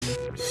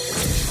From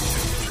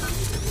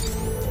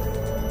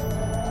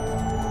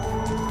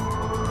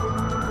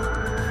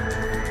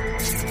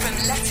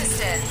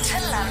Letterston to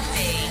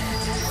Lamptey.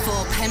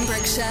 For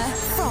Pembrokeshire,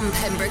 from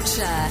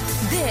Pembrokeshire,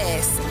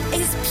 this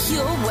is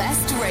Pure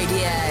West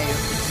Radio.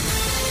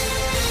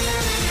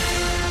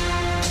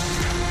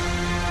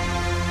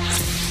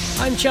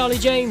 I'm Charlie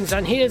James,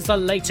 and here's the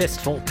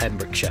latest for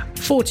Pembrokeshire.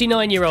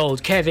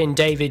 49-year-old Kevin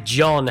David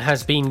John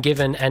has been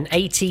given an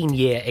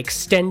 18-year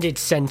extended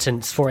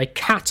sentence for a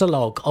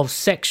catalogue of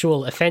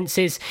sexual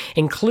offences,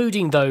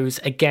 including those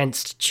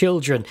against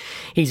children.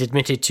 He's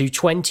admitted to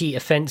 20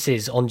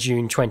 offences on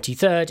June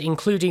 23rd,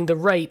 including the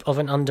rape of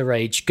an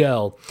underage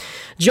girl.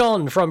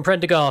 John from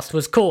Prendergast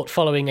was caught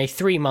following a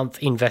 3-month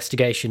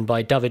investigation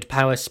by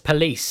Dyfed-Powys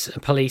Police.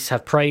 Police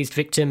have praised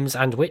victims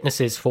and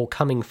witnesses for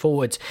coming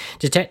forward.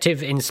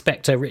 Detective Inspector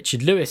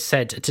Richard Lewis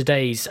said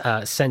today's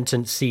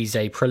sentence sees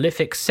a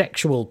prolific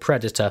sexual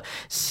predator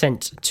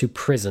sent to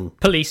prison.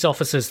 Police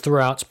officers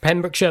throughout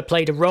Pembrokeshire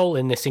played a role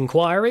in this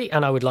inquiry,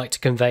 and I would like to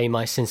convey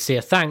my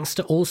sincere thanks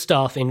to all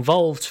staff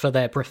involved for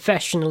their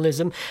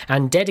professionalism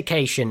and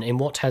dedication in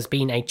what has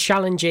been a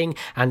challenging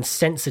and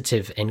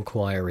sensitive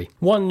inquiry.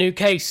 One new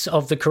case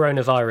of the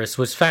coronavirus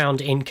was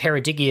found in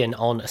Ceredigion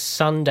on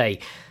Sunday.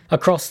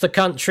 Across the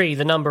country,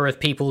 the number of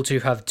people to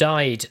have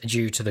died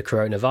due to the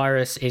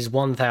coronavirus is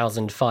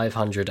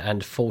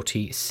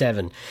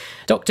 1,547.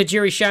 Dr.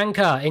 Jiri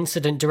Shankar,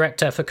 Incident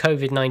Director for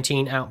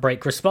COVID-19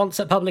 Outbreak Response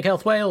at Public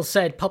Health Wales,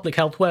 said Public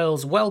Health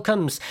Wales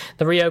welcomes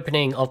the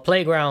reopening of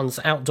playgrounds,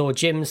 outdoor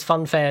gyms,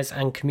 fun fairs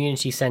and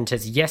community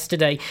centres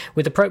yesterday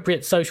with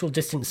appropriate social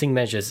distancing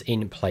measures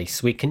in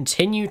place. We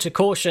continue to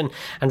caution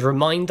and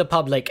remind the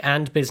public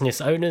and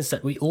business owners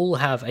that we all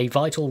have a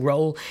vital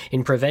role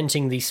in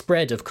preventing the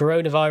spread of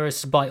coronavirus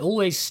by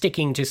always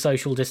sticking to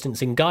social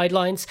distancing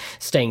guidelines,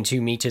 staying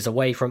 2 metres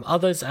away from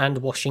others and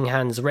washing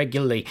hands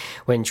regularly.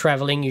 When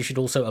travelling, you should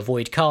also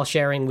avoid car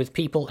sharing with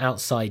people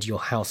outside your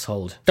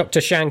household.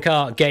 Dr.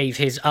 Shankar gave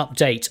his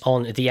update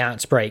on the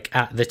outbreak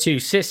at the Two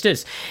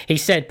Sisters. He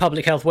said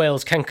Public Health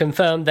Wales can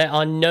confirm there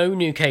are no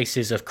new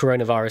cases of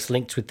coronavirus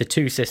linked with the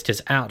Two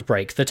Sisters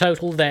outbreak. The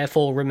total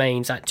therefore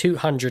remains at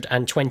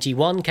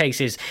 221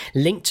 cases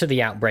linked to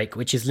the outbreak,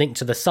 which is linked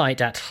to the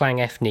site at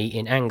Llangefni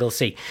in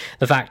Anglesey.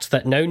 The fact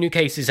that no new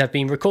cases have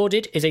been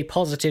recorded is a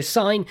positive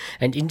sign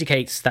and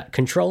indicates that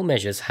control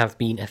measures have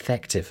been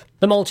effective.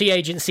 The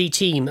multi-agency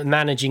team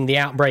managing the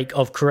outbreak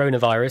of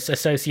coronavirus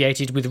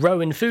associated with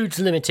Rowan Foods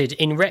Limited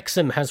in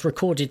Wrexham has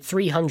recorded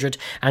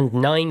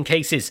 309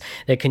 cases.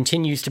 There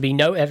continues to be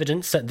no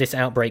evidence that this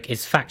outbreak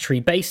is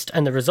factory-based,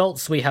 and the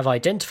results we have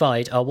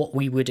identified are what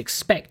we would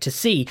expect to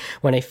see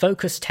when a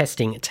focused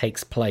testing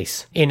takes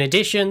place. In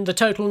addition, the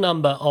total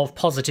number of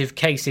positive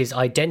cases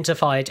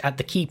identified at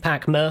the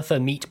Keepak Merthyr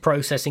meat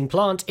processing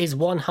plant is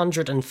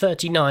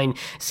 139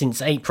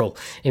 since April.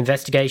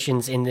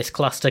 Investigations in this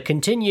cluster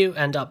continue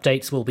and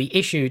updates will be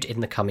issued in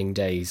the coming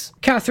days.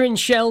 Catherine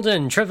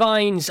Sheldon,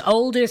 Trevine's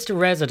oldest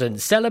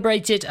resident,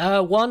 celebrated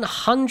her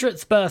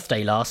 100th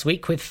birthday last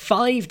week with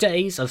 5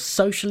 days of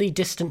socially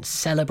distanced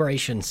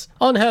celebrations.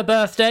 On her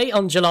birthday,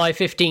 on July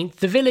 15th,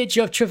 the village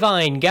of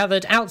Trevine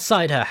gathered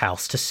outside her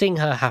house to sing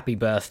her happy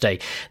birthday.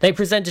 They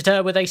presented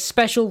her with a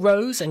special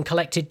rose and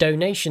collected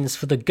donations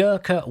for the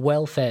Gurkha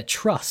Welfare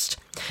Trust.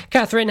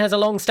 Catherine has a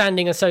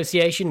long-standing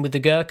association with the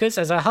Gurkhas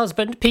as her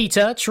husband,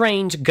 Peter,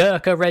 trained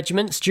Gurkha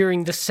regiments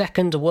during the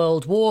Second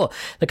World War.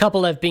 The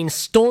couple have been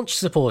staunch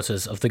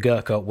supporters of the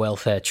Gurkha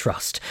Welfare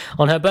Trust.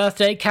 On her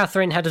birthday,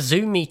 Catherine had a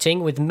Zoom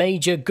meeting with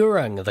Major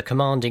Gurung, the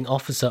commanding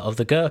officer of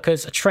the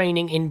Gurkhas,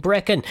 training in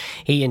Brecon.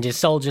 He and his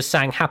soldiers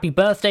sang happy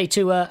birthday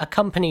to her,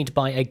 accompanied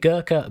by a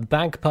Gurkha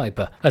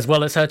bagpiper. As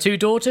well as her 2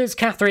 daughters,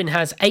 Catherine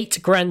has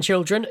 8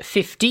 grandchildren,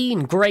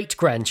 15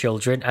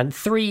 great-grandchildren and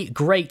 3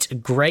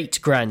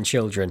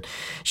 great-great-grandchildren.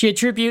 She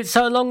attributes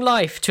her long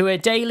life to a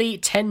daily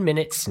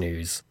 10-minute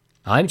snooze.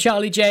 I'm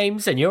Charlie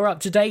James, and you're up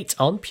to date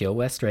on Pure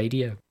West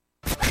Radio.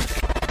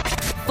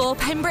 For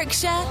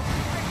Pembrokeshire,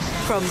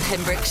 from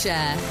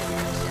Pembrokeshire,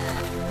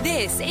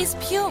 this is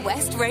Pure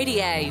West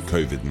Radio.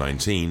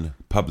 COVID-19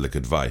 public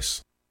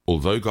advice.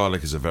 Although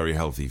garlic is a very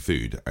healthy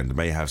food and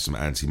may have some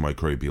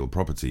antimicrobial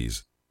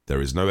properties, there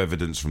is no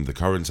evidence from the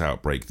current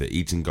outbreak that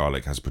eating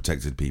garlic has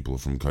protected people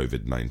from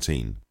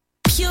COVID-19.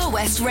 Pure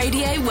West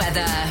Radio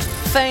weather.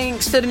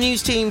 Thanks to the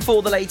news team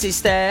for the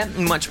latest there.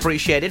 Much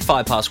appreciated.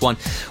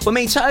 1:05. We're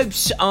meeting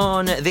Tobes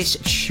on this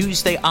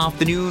Tuesday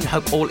afternoon.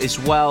 Hope all is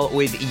well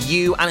with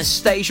you.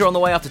 Anastasia on the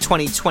way after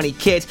 2020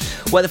 kid.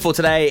 Weather for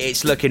today,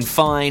 it's looking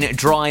fine,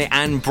 dry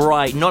and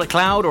bright. Not a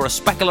cloud or a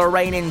speckle of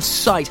rain in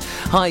sight.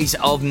 Highs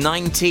of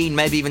 19,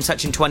 maybe even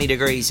touching 20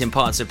 degrees in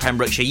parts of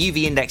Pembrokeshire.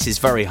 UV index is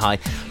very high.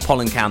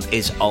 Pollen count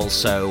is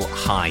also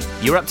high.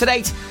 You're up to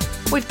date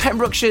with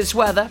Pembrokeshire's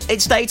weather.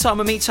 It's daytime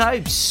with me,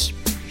 Tobes.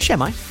 Share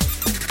mine.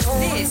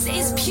 This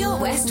is Pure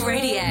West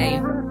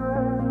Radio.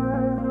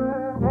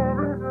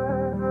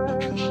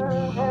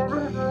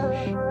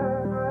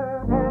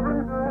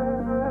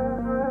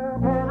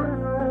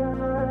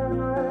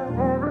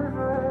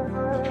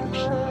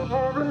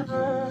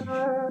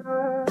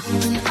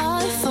 When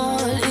I fall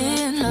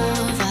in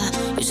love,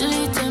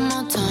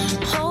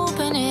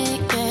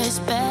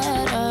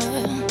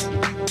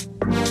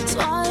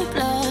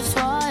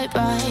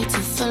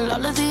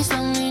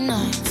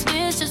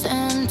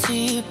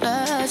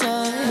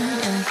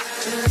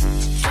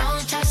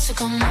 to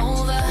come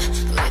over,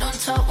 but we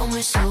don't talk when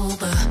we're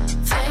sober.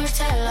 Fairy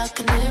tale I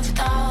can live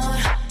without.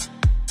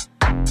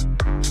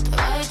 The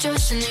white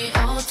dress and the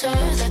altar,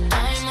 that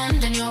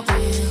diamond in your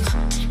ring,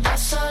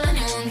 that's all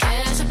anyone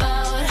cares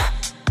about.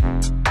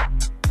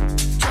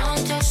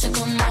 Drunk text to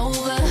come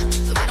over,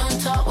 but we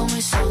don't talk when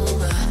we're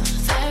sober.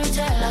 Fairy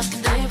tale I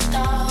can live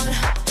without.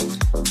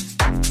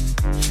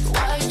 The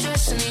white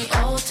dress and the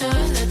altar,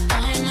 that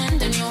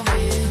diamond in your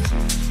ring,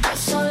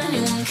 that's all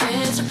anyone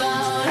cares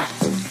about.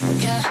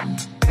 Yeah.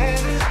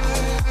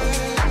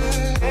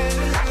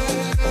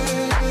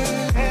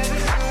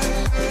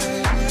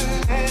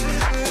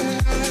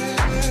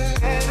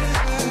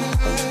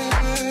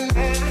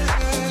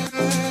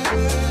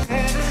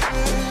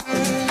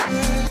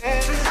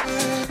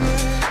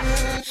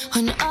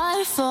 When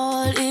I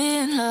fall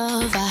in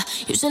love, I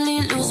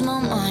usually lose my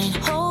mind,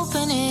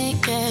 hoping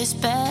it gets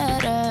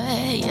better,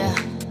 yeah.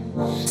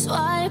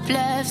 Swipe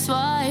left,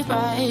 swipe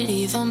right,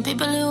 even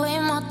people who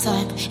ain't my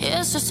type,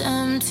 it's just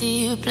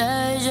empty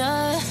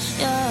pleasure,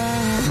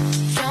 yeah.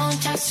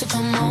 Don't text to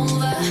come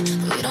over,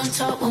 but we don't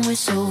talk when we're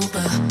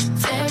sober.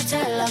 Fairy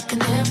tale I can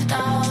live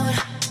without.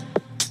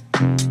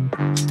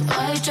 The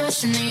white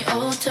dress and the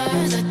altar,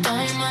 the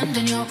diamond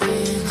in your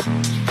ring,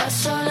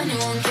 that's all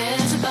anyone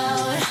cares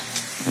about.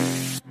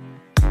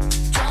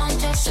 Don't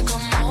text to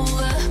come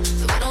over,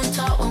 but we don't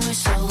talk when we're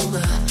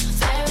sober.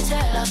 Fairy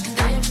tale I can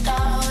live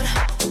without.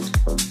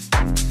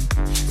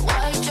 The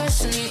white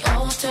dress and the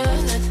altar,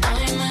 the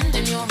diamond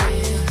in your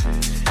ring,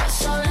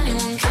 that's all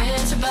anyone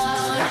cares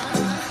about.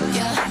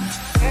 Yeah.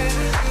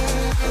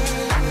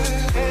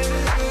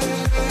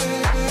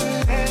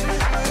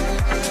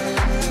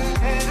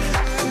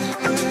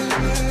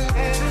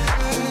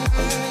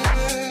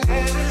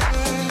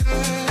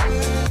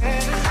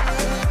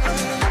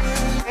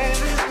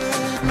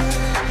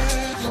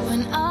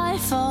 When I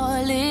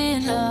fall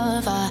in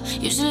love, I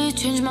usually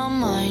change my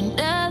mind,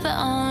 never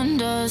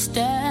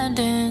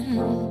understanding.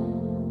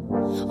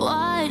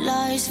 White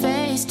lies,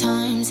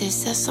 FaceTimes,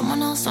 is there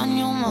someone else on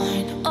your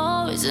mind?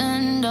 Always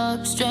end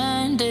up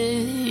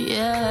stranded,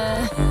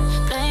 yeah.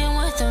 Playing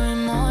with our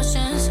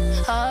emotions,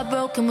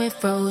 heartbroken, we're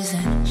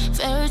frozen.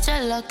 Fairy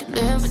tale I could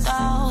live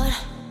without,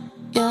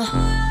 yeah.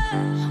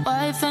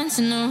 White fence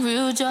and a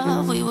real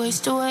job, we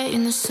waste away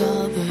in the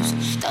suburbs.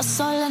 That's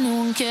all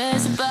anyone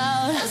cares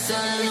about. That's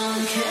all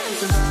anyone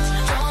cares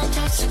about. Don't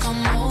text to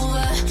come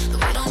over,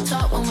 but we don't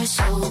talk when we're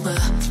sober.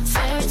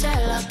 Fairy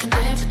tale I can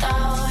live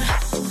without.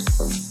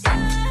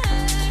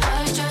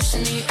 White dress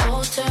and the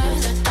altar,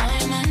 the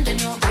diamond in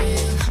your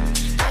ring,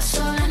 that's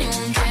all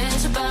anyone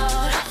cares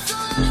about. That's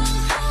all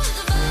anyone cares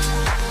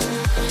about.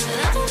 And I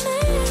don't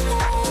need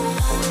love,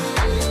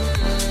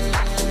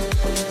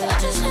 I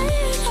just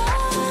need love.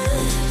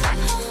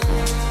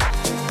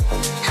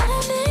 I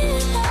don't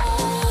need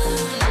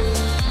love,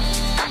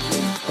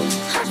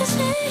 I just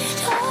need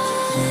love.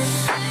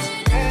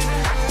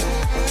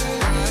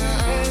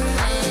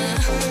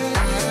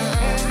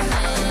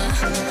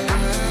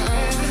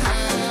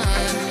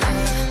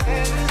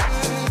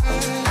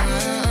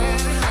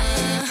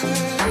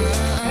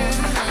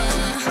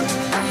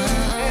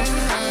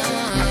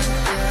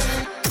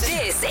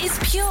 This is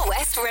Pure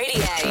West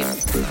Radio.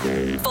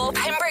 For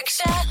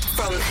Pembrokeshire,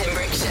 from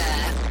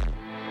Pembrokeshire.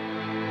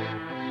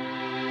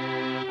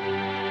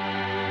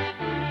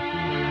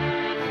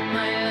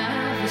 My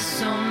love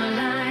is on the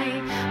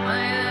line,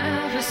 my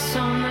love is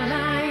on the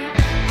line,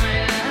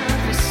 my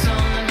love is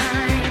on the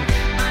line,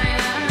 my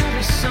love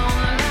is on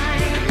the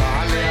line,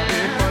 my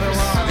love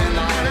is on the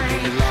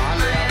line, my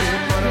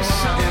love is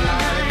on the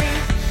line.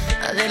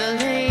 A little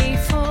late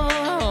for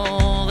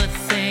all the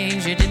things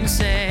you didn't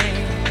say.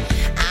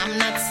 I'm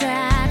not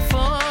sad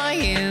for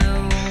you,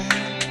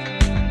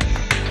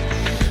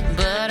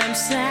 but I'm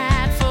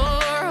sad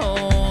for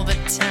all the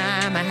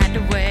time I had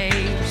to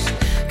waste.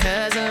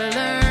 'Cause I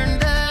learned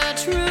the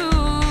truth.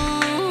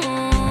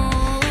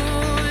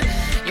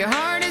 Your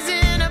heart is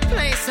in a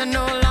place I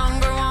no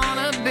longer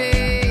wanna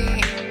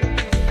be.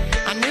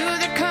 I knew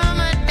there'd come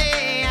a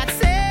day I'd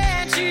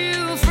set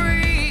you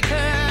free.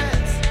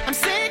 'Cause I'm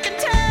sick and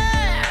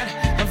tired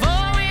of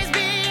always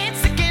being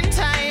sick and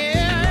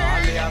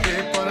tired.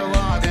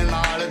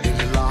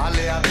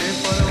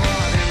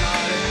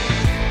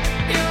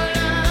 Your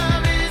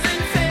love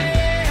isn't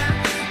fair.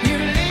 You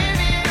live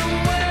in a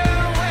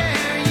world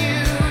where you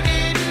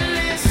didn't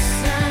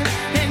listen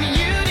and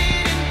you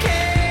didn't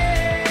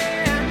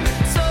care.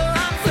 So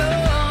I'm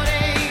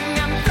floating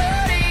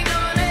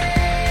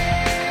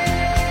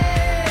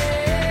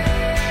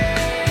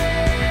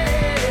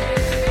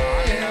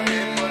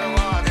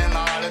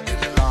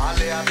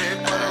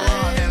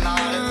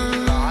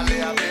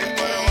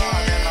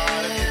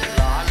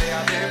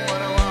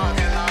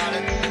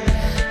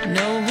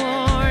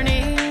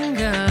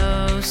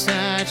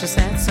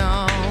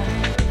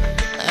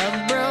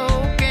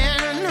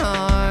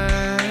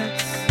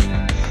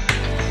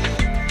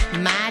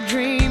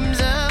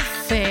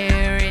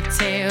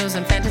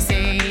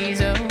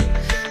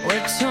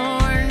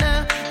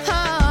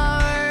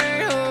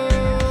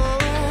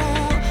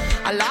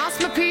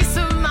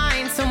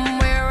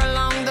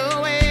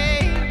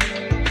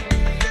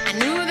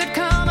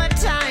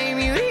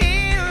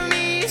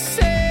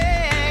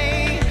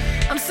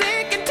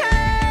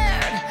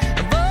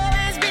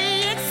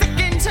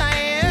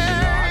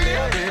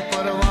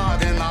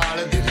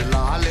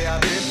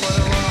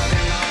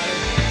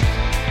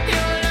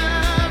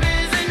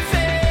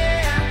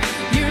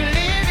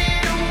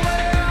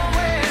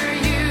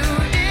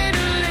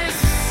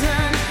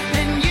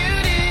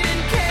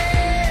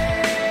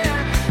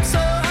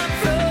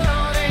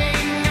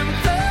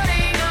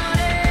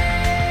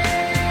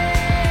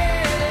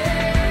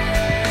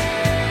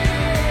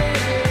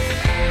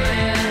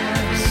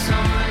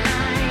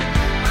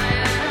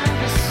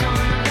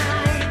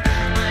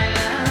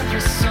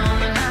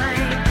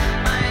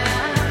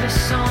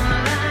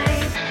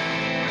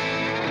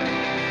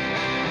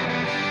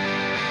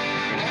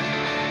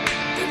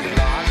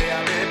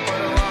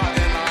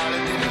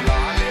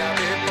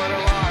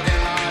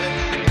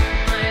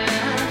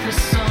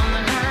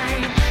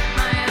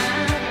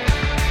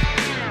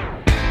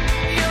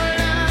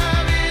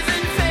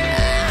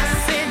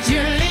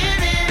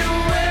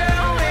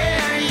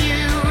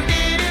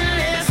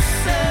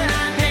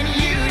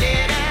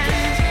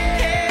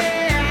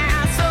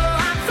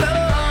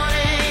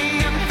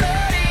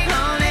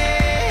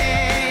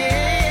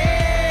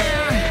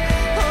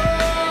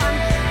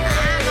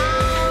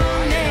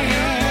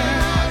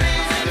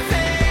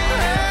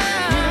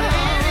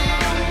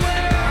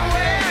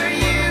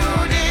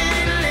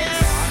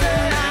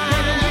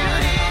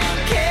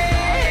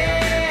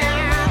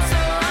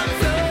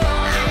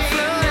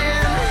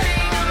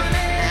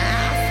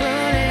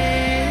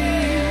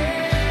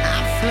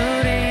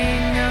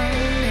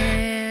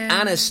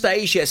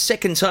Anastasia,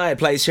 Sick and Tired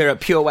plays here at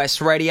Pure West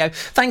Radio.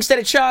 Thanks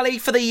to Charlie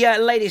for the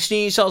latest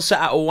news, also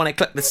at 1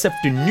 o'clock this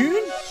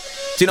afternoon.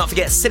 Do not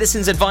forget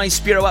Citizens Advice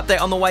Bureau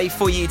update on the way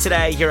for you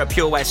today here at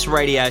Pure West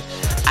Radio.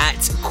 At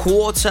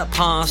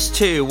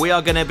 2:15, we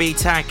are going to be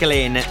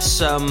tackling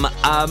some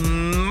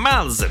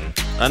amazing,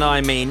 and I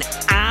mean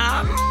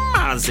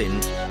amazing,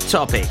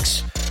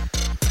 topics.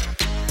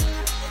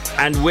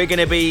 And we're going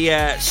to be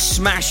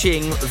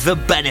smashing the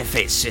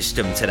benefit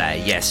system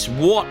today. Yes,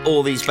 what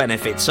all these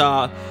benefits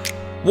are,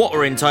 what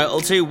we're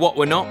entitled to, what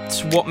we're not,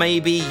 what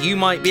maybe you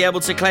might be able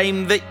to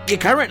claim that you're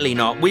currently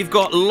not. We've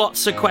got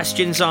lots of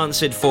questions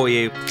answered for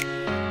you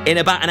in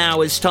about an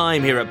hour's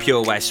time here at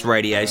Pure West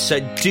Radio,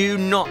 so do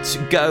not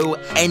go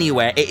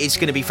anywhere. It is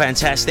going to be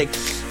fantastic.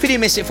 If you do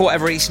miss it for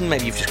whatever reason,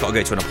 maybe you've just got to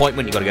go to an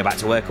appointment, you've got to go back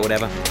to work or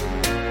whatever,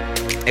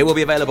 it will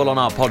be available on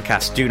our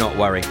podcast, do not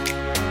worry.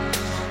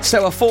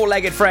 So a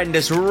four-legged friend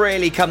has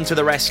really come to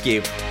the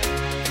rescue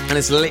and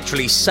has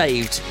literally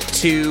saved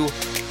 2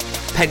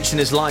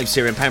 pensioners' lives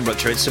here in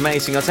Pembrokeshire. It's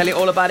amazing. I'll tell you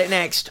all about it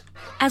next.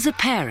 As a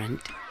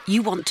parent,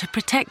 you want to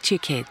protect your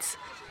kids.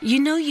 You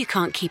know you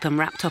can't keep them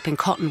wrapped up in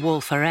cotton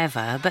wool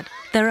forever, but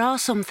there are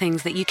some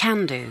things that you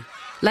can do,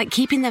 like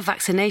keeping their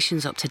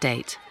vaccinations up to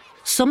date.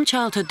 Some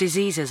childhood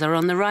diseases are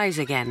on the rise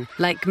again,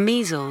 like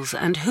measles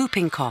and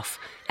whooping cough,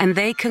 and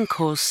they can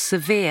cause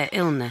severe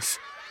illness.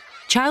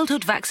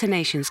 Childhood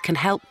vaccinations can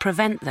help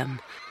prevent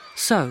them.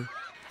 So,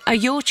 are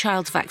your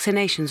child's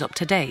vaccinations up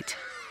to date?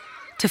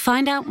 To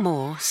find out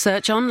more,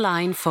 search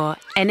online for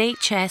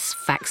NHS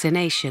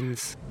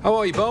vaccinations. How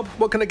are you, Bob?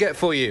 What can I get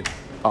for you?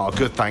 Oh,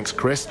 good, thanks,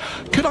 Chris.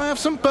 Could I have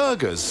some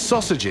burgers,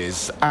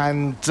 sausages,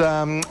 and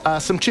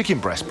some chicken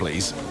breast,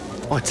 please?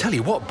 I tell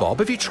you what, Bob,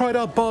 have you tried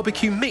our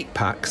barbecue meat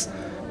packs?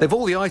 They've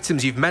all the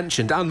items you've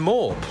mentioned and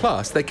more.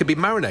 Plus, they can be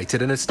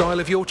marinated in a style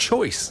of your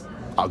choice.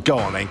 Oh, go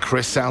on then,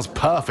 Chris. Sounds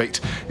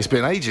perfect. It's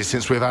been ages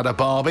since we've had a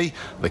barbie.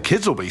 The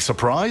kids will be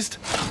surprised.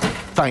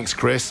 Thanks,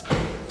 Chris.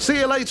 See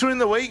you later in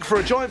the week for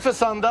a joint for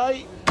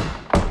Sunday.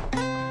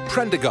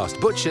 Prendergast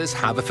Butchers,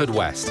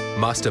 Haverfordwest.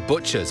 Master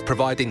Butchers,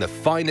 providing the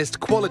finest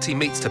quality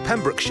meats to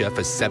Pembrokeshire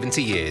for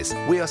 70 years.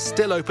 We are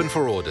still open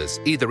for orders,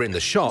 either in the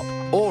shop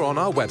or on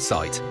our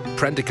website,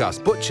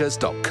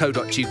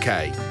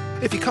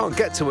 prendergastbutchers.co.uk. If you can't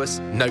get to us,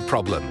 no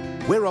problem.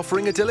 We're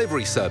offering a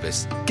delivery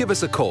service. Give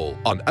us a call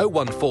on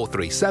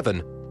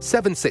 01437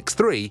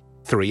 763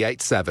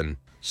 387.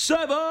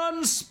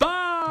 7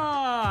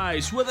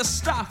 Spice, where the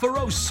staff are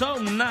oh so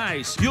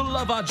nice. You'll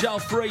love our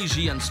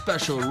jalfrezi and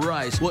special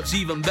rice. What's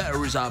even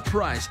better is our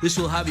price. This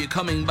will have you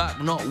coming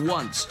back not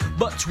once,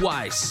 but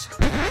twice.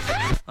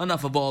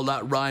 Enough of all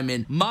that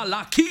rhyming.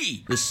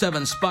 Malaki! The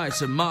 7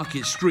 Spice of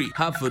Market Street,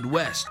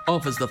 Haverfordwest,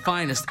 offers the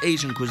finest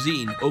Asian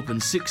cuisine, open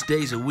 6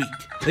 days a week.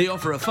 They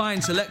offer a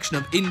fine selection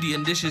of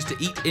Indian dishes to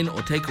eat in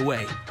or take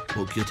away.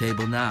 Book your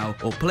table now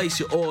or place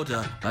your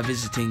order by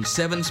visiting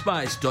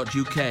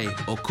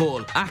 7spice.uk or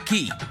call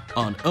Aki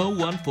on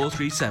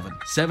 01437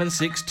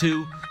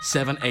 762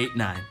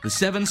 789. The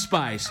 7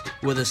 Spice,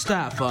 where the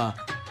staff are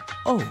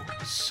oh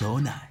so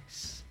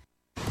nice.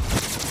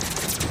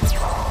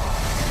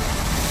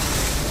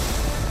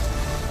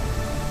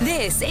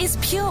 This is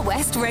Pure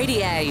West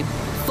Radio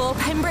for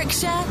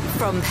Pembrokeshire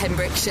from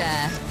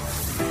Pembrokeshire.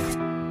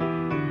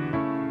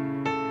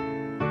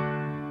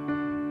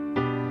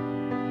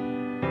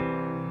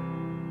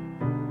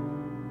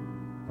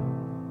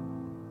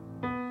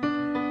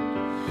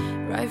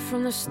 Right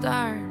from the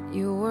start,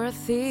 you were a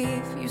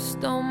thief, you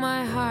stole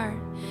my heart,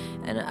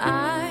 and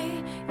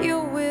I,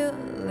 your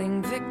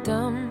willing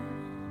victim.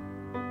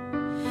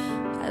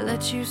 I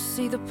let you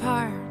see the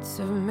parts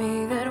of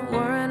me that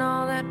weren't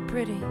all that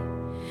pretty,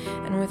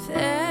 and with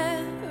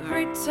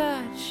every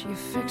touch you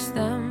fixed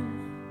them.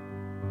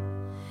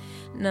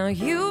 Now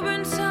you've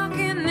been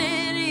talking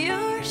in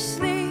your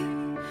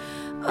sleep,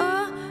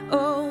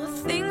 oh,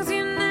 things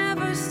you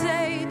never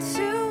say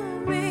to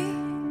me.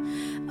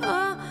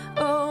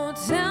 Oh,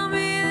 tell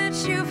me that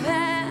you've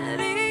had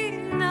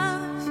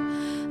enough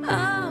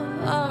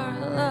of our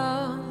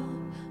love,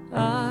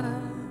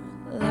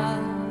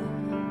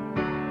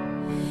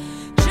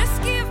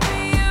 Just give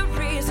me a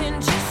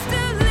reason, just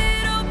a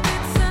little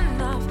bit's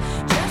enough.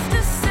 Just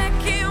a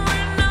second,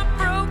 we're not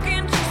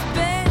broken, just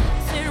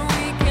bends, and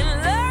we can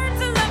learn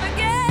to love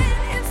again.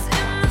 It's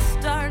in the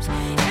stars,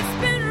 it's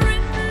been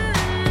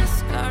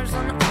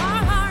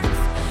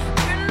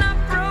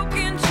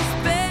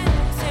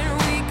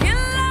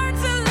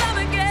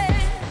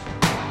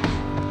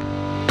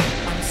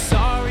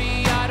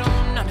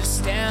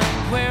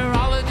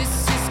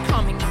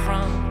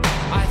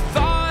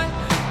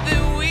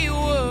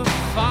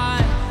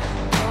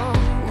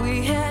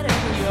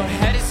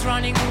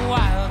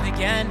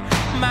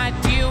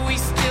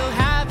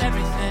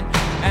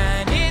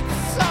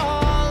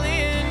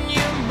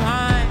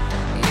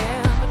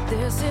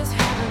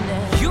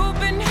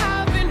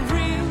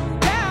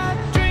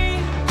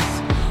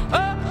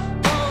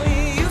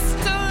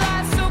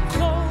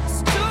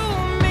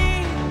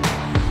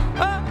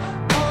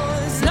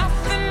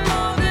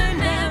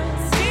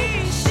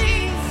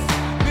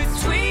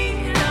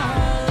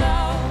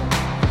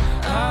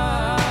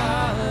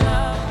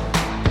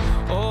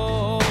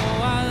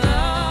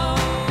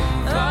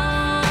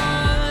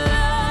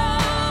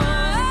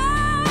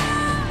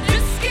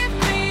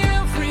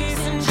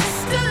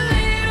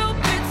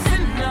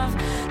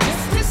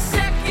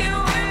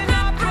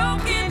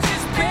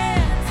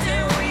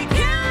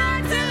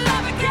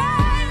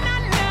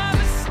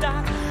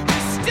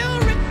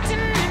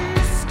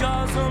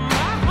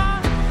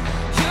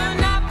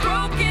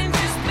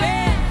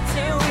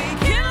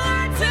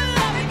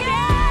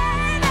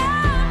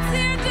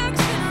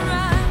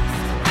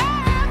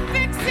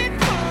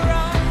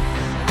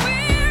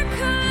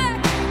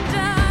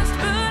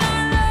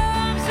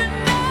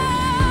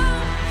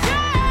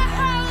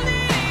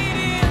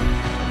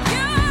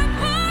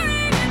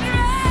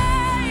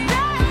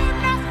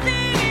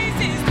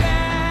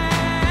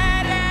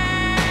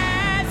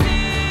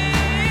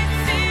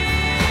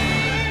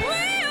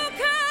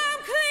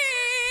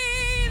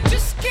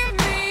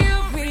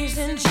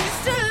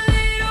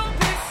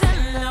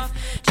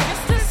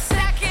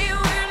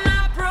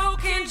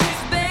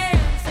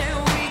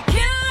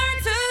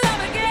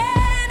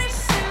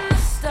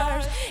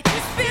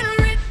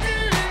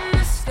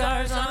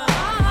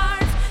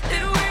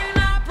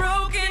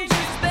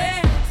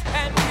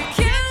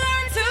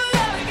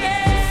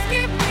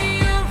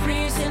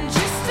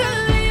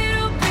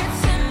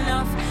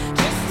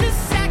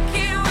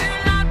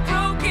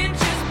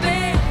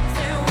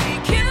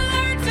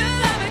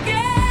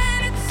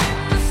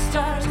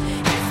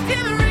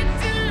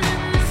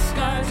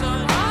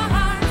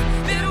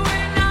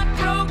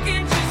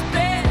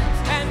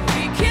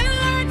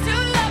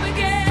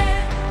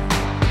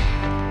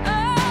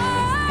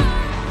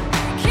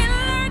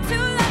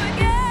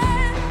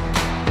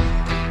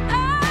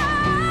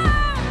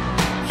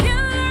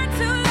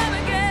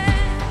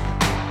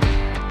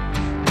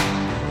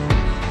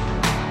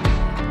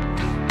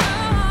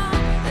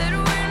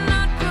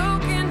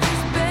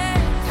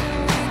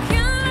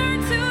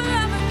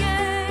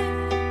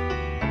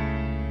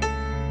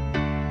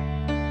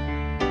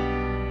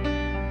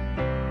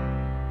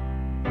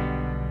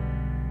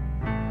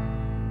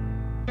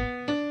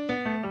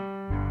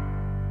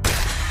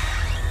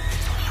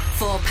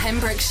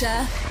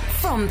Pembrokeshire,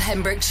 from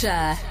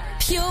Pembrokeshire,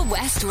 Pure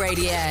West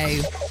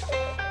Radio.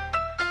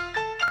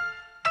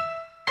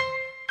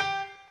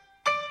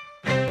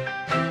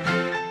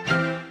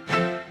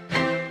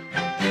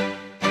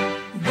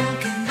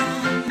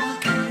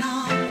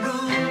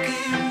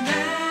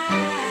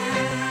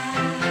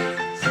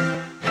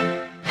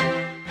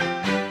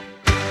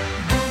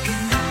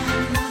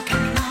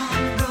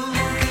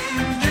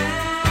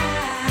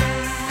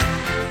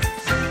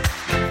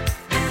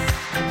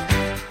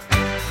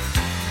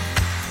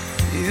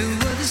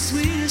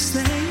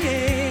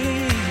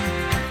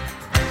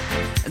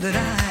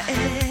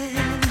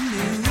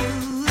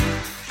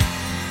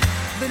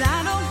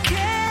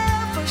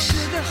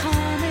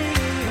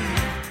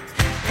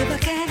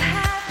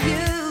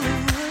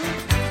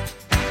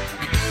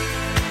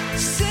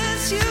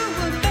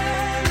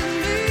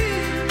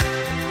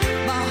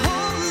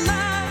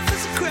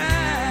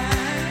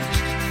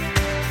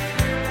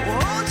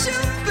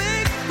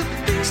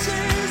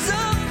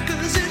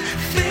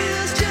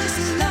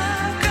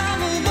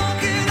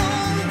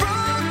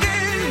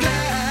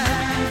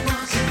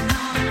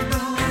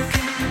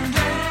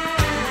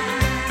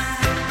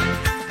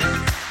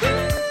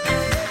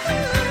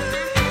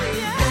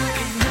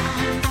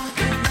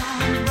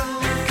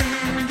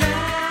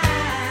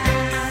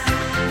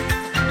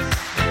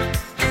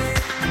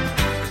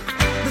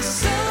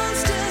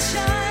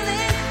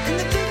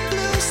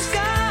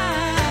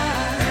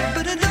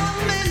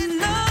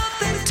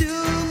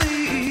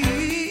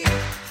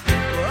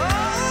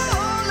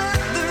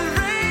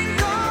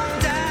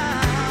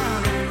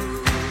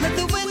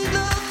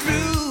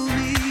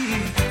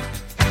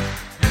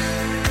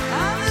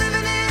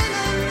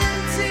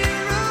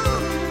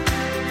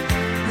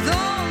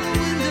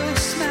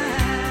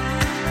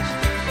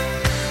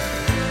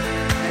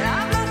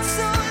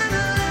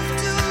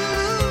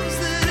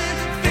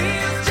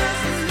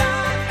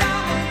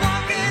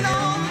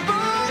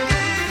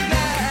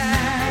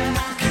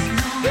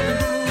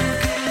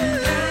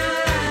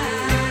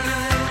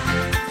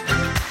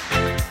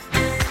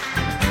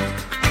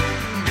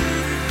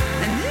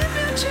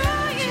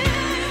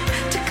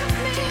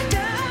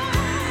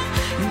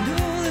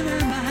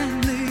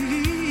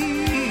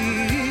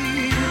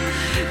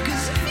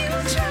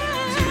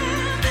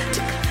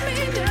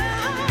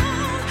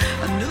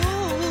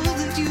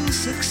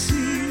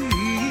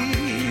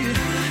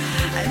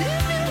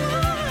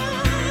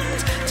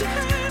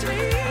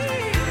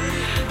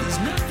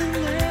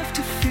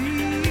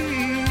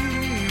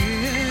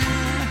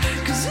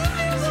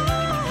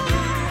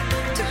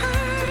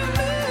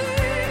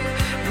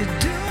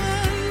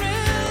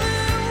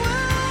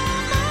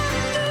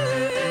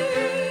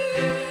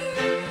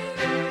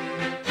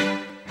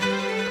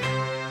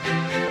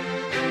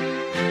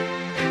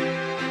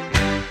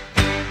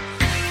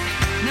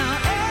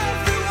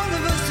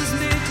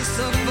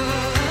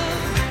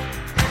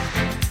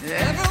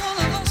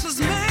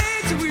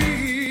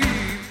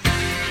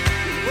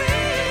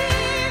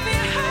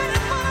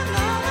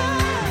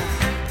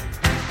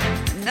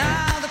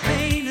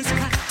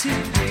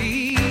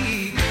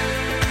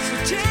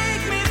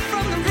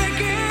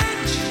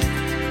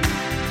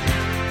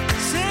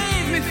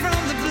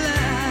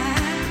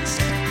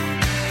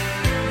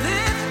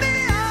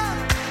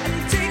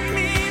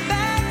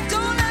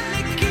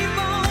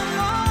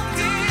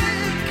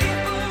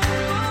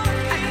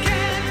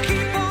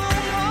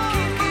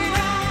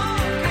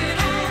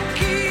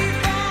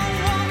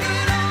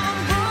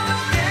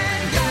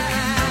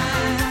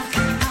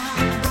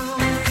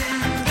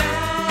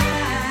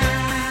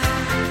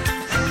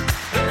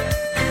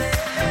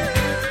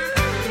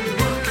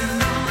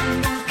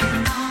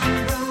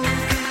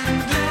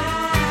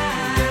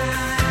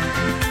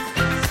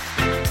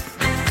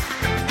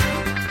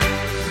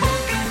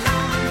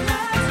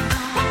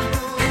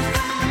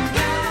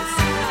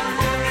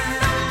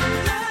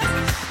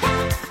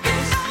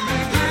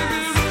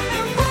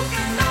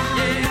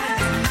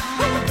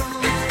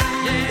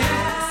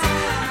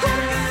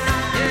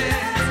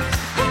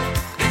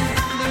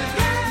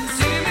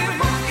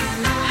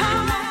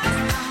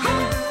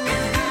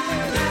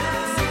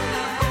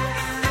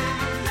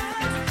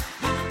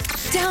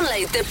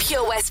 The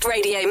Pure West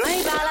Radio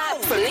mobile app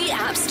from the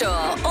App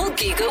Store or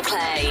Google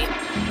Play.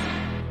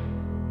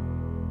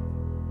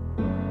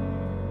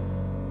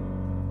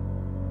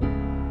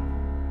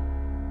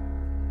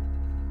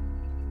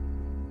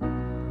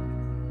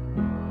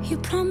 You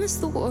promised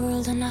the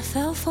world and I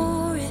fell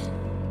for it.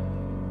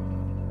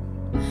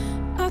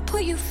 I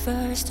put you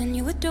first and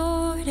you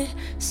adored it.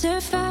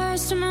 Set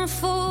fires to my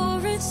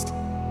forest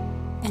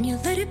and you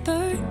let it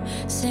burn.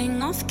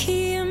 Sang off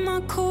key in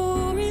my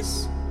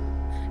chorus,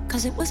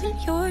 'cause it wasn't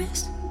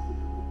yours.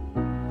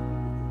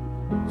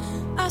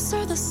 I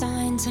saw the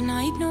signs and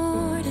I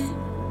ignored it.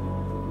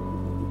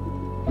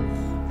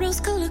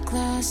 Rose-colored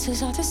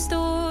glasses are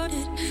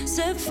distorted.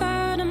 Set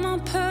fire to my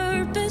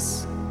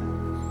purpose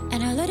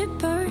and I let it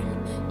burn.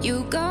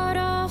 You got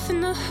off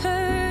in the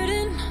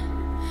hurting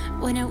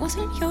when it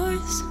wasn't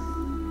yours.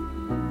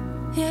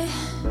 Yeah,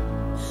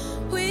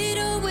 we'd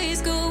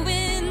always go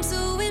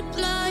into it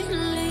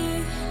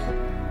blindly.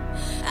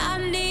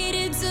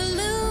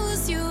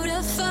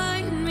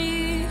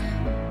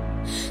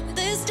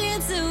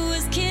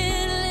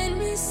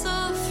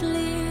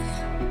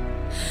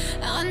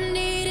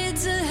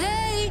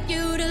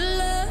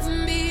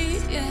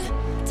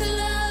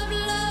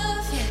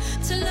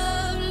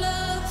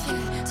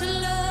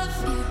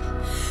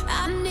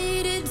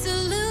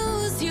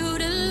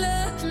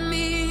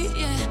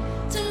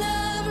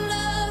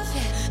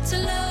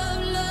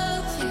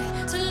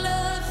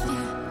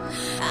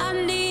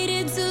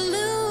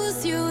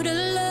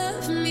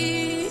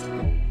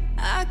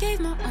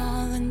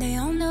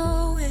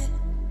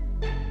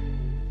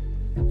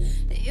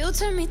 You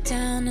turned me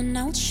down and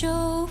now it's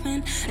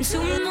showing. And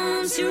 2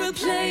 months you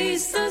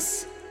replaced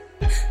us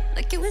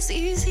like it was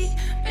easy.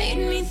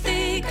 Made me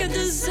think I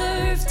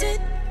deserved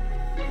it.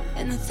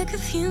 In the thick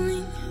of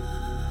healing,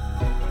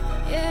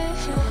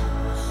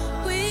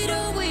 yeah. We'd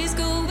always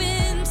go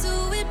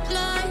into it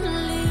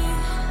blindly.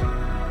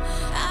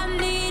 I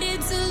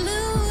needed to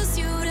lose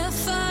you to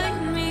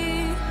find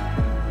me.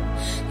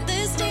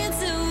 This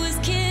dancer was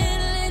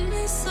killing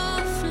me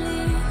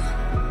softly.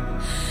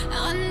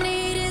 I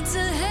needed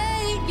to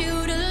hate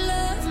you to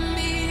love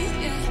me,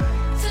 yeah.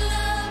 To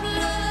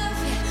love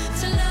you,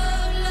 to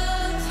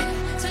love you,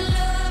 to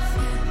love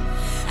you.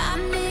 I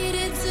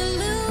needed to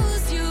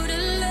lose you to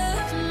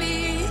love me,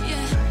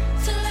 yeah.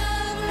 To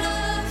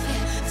love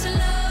you, to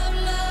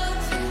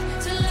love you,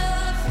 to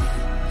love you.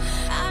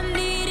 I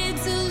needed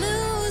to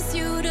lose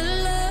you to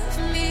love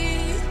me.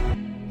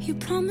 You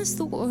promised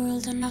the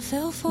world and I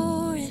fell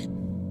for it.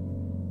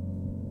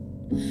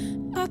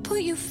 I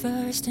put you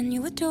first and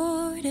you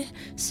adored it.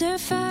 Set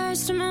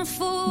fires to my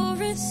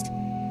forest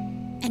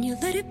and you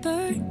let it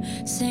burn.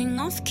 Sang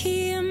off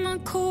key in my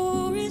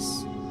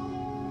chorus.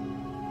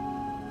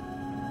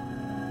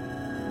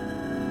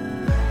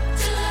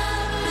 To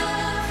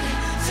love you,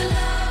 to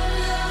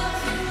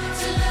love you,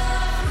 to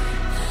love you.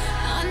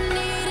 I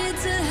needed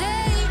to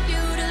hate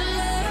you to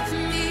love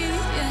me,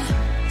 yeah.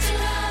 To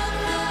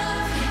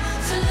love you,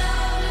 to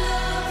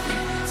love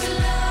you, to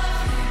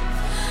love you.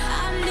 I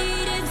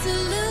needed to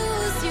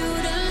lose you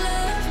to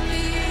love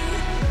me.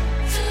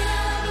 To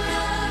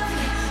love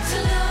you, to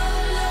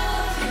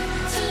love you,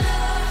 to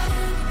love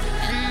you.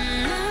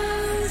 And now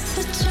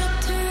the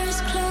chapter is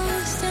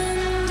closed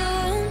and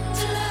done.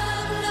 To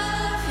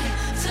love you,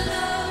 to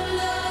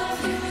love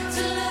you,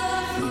 to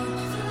love you.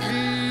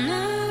 And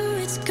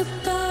now it's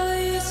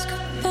goodbye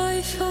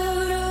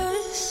for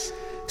us.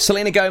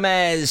 Selena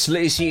Gomez,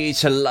 Lose You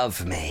to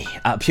Love Me.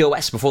 Pure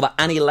West, before that,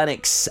 Annie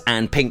Lennox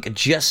and Pink,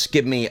 Just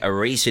Give Me a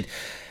Reason.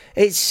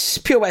 It's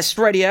Pure West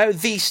Radio,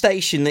 the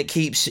station that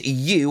keeps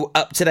you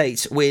up to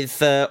date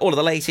with all of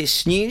the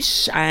latest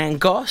news and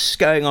goss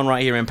going on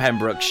right here in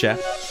Pembrokeshire.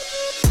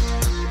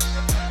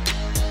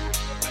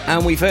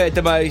 And we've heard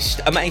the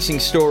most amazing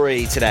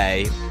story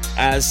today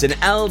as an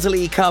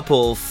elderly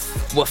couple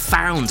were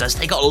found as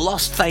they got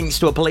lost thanks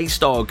to a police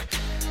dog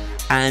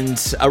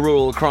and a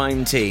rural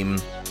crime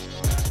team.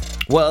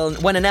 Well,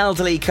 when an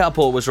elderly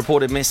couple was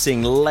reported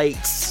missing late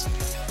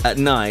at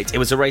night, it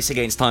was a race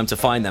against time to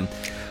find them.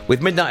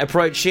 With midnight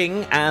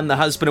approaching and the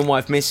husband and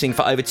wife missing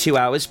for over 2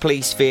 hours,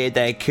 police feared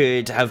there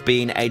could have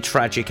been a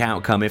tragic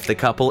outcome if the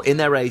couple in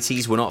their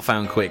 80s were not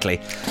found quickly.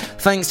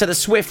 Thanks to the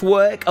swift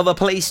work of a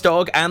police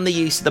dog and the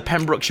use of the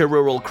Pembrokeshire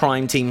Rural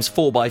Crime Team's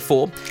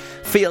 4x4,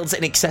 fields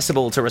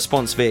inaccessible to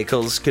response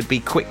vehicles could be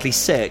quickly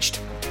searched.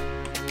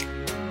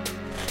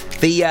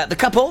 The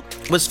couple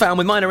was found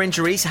with minor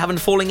injuries, having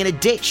fallen in a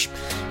ditch.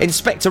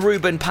 Inspector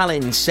Ruben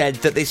Palin said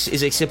that this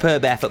is a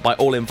superb effort by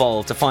all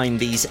involved to find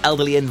these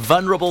elderly and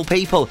vulnerable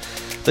people.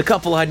 The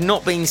couple had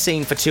not been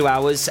seen for 2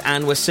 hours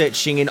and were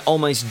searching in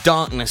almost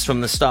darkness from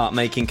the start,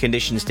 making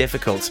conditions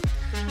difficult.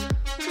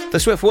 The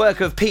swift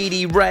work of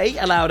PD Ray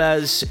allowed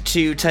us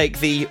to take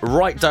the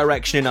right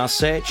direction in our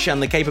search,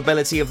 and the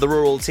capability of the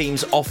rural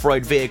team's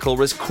off-road vehicle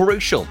was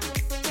crucial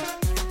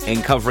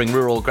in covering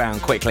rural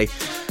ground quickly.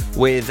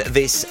 With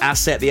this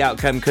asset, the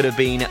outcome could have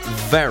been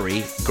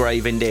very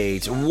grave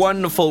indeed.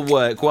 Wonderful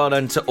work. Well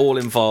done to all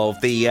involved.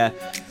 The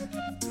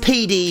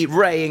PD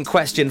Ray in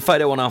question,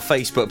 photo on our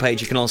Facebook page.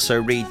 You can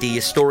also read the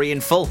story in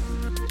full.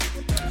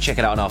 Check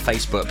it out on our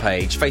Facebook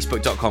page,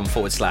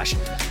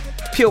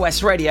 facebook.com/Pure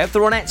West Radio. The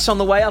Ronettes on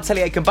the way. I'll tell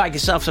you can bag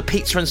yourself a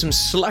pizza and some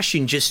slush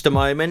in just a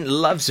moment.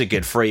 Loves a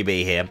good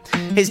freebie here.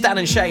 Here's Dan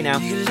and Shay now.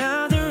 Do you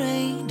love the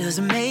rain? Does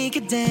it make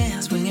you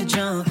dance when you're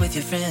drunk with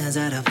your friends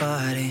at a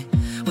party?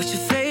 What's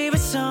your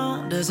favorite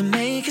song? Does it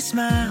make you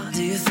smile?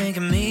 Do you think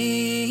of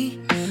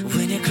me?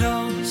 When you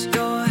close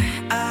your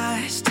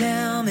eyes,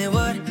 tell me,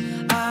 what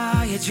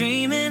are you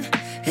dreaming?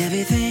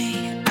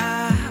 Everything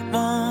I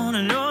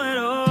wanna know it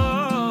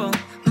all.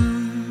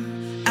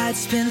 I'd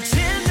spend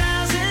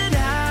 10,000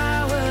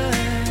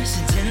 hours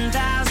and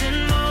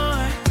 10,000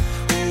 more.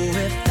 Oh,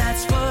 if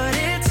that's what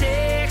it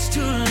takes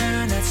to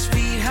learn that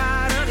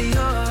sweetheart of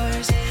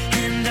yours.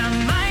 And I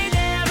might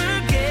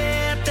never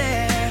get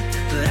there,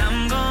 but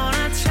I'm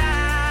gonna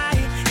try.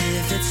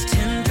 If it's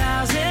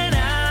 10,000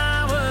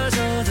 hours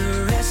or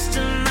the rest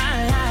of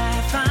my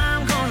life,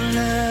 I'm gonna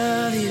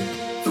love you.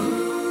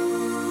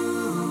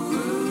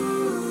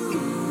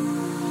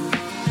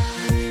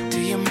 Do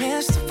you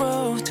miss the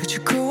road that you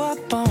grew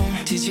up on?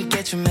 Did you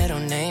get your middle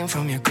name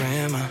from your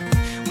grandma?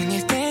 When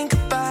you think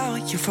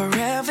about you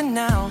forever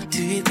now,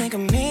 do you think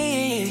of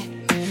me?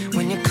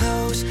 When you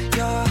close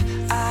your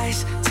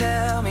eyes,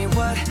 tell me,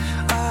 what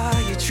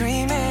are you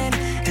dreaming?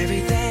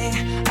 Everything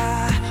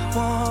I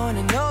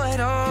wanna know it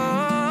all.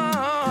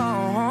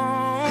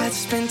 I'd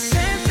spend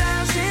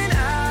 10,000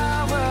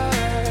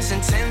 hours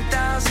and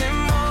 10,000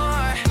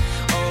 more.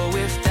 Oh,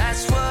 if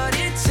that's what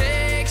it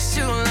takes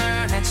to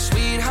learn that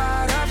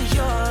sweetheart of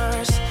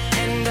yours.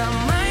 And I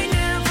might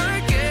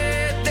never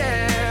get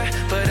there,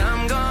 but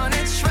I'm gonna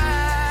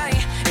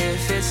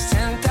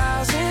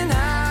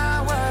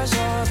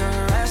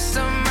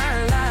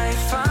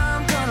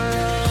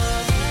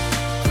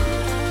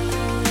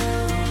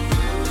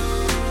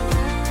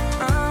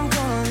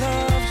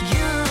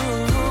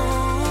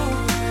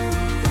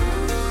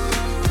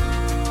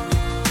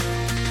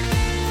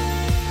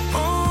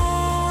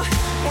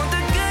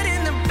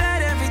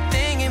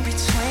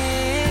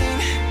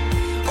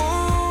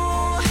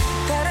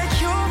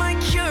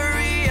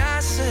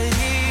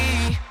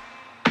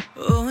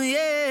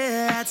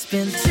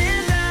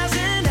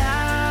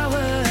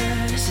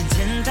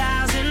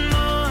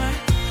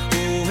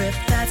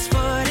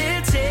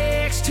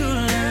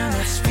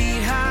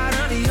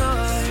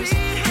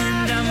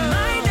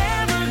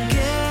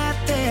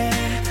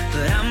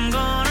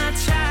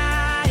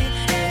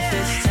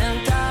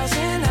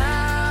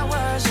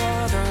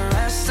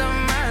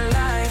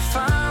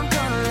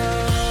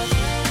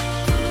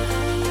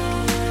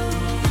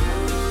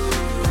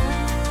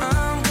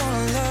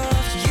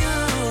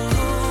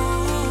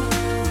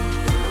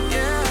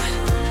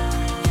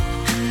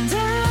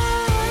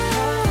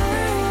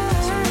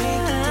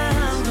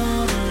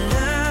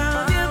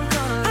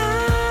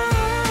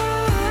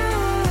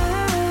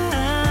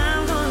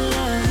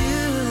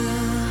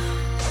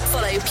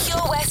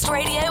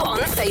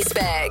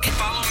Facebook.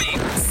 Follow me.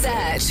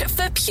 Search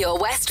for Pure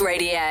West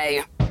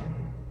Radio.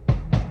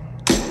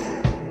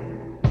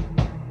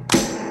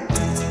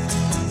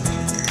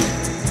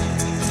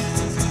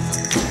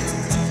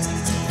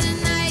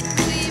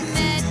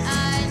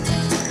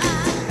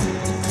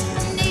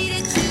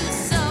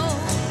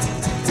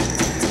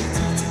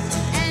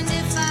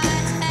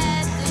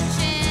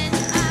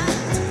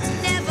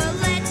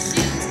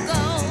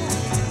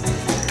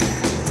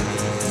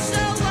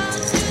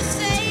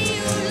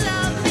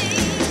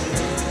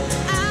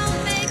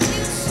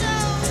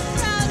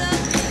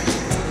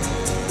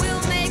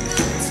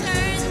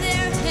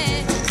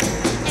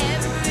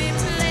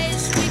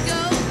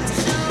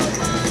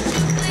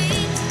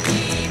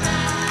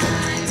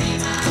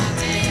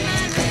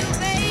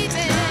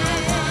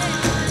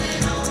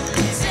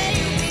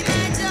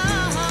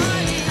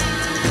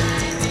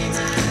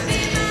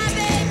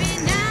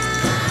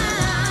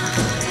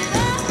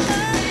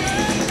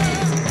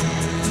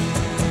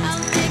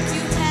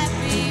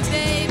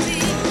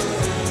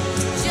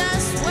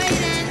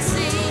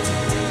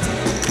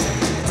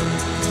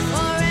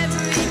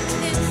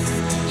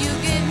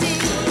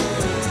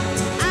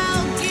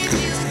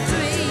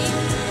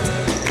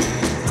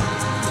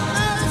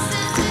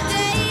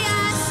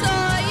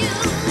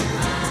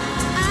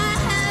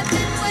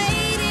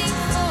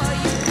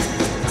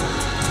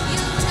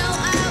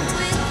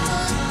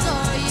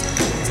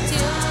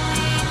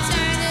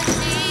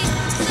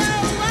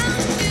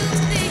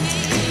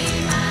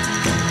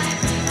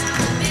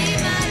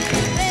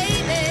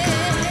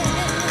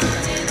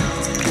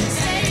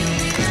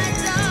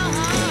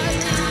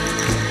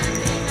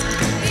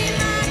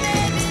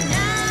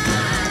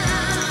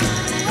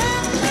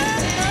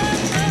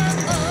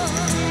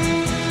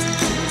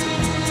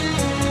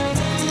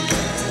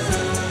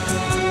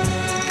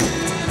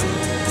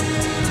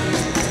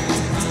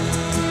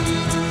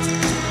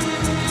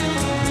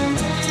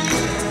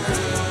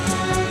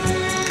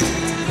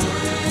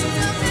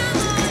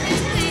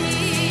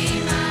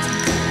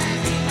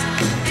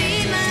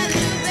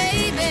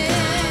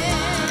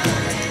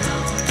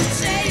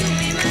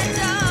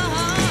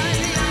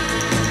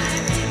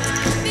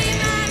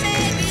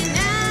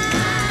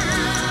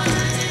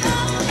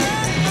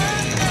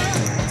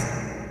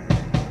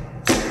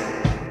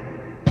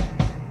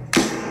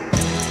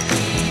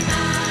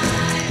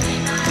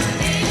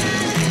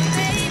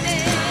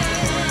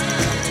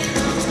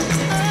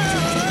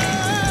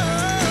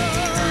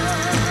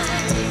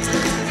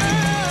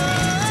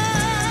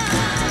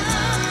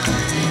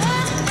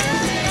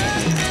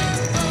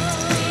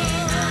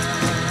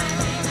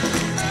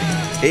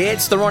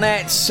 It's the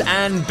Ronettes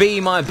and Be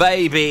My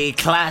Baby.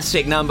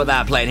 Classic number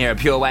that playing here at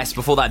Pure West.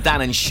 Before that,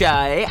 Dan and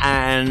Shay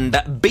and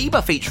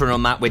Bieber featuring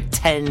on that with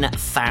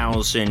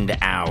 10,000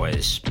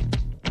 Hours.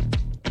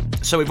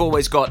 So we've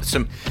always got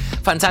some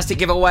fantastic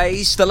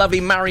giveaways. The lovely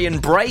Marion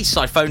Brace,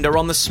 I phoned her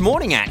on this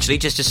morning actually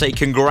just to say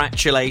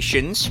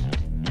congratulations.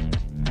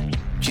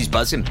 She's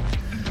buzzing.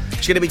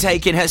 She's going to be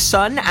taking her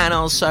son and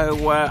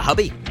also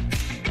hubby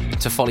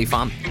to Folly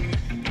Farm.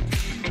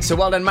 So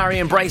well done,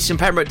 Marion Brace and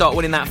Pembroke Dock,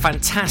 winning that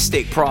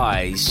fantastic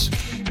prize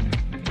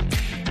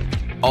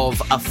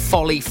of a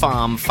Folly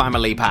Farm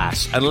family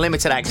pass.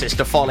 Unlimited access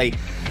to Folly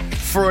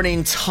for an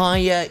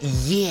entire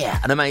year.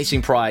 An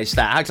amazing prize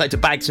that. I'd like to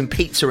bag some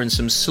pizza and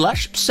some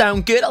slush.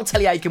 Sound good? I'll tell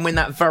you how you can win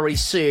that very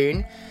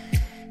soon.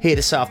 Here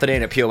this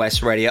afternoon at Pure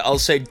West Radio.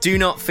 Also, do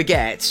not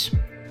forget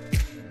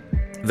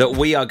that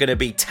we are going to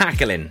be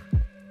tackling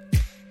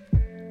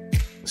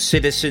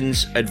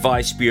Citizens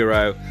Advice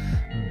Bureau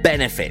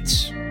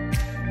benefits.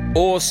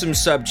 Awesome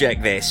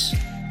subject, this.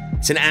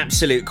 It's an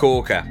absolute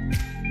corker.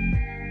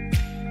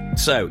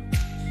 So,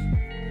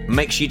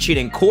 make sure you tune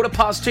in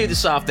 2:15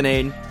 this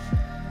afternoon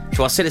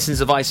to our Citizens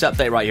Advice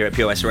update right here at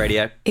Pure West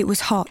Radio. It was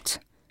hot,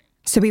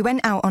 so we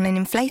went out on an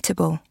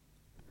inflatable.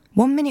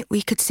 1 minute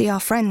we could see our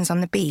friends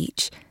on the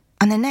beach,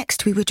 and the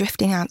next we were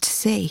drifting out to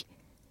sea.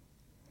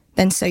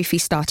 Then Sophie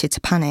started to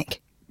panic.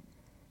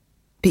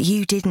 But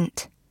you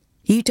didn't.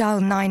 You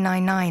dialed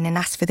 999 and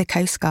asked for the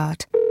Coast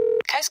Guard.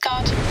 Coast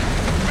Guard.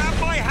 Grab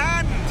my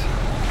hand!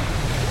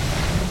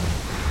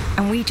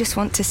 And we just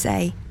want to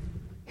say,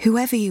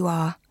 whoever you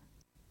are,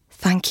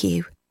 thank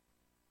you.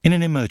 In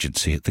an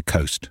emergency at the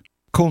coast,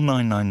 call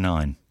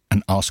 999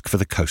 and ask for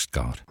the Coast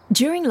Guard.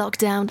 During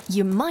lockdown,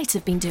 you might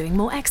have been doing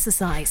more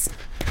exercise.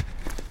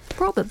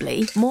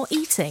 Probably more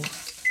eating.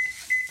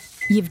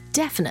 You've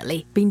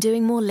definitely been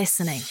doing more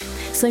listening.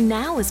 So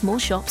now, as more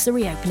shops are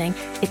reopening,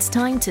 it's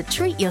time to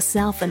treat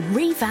yourself and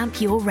revamp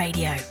your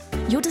radio.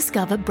 You'll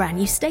discover brand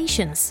new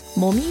stations,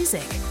 more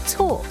music,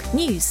 talk,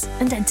 news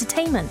and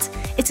entertainment.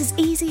 It's as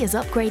easy as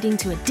upgrading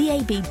to a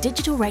DAB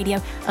digital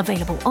radio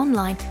available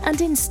online and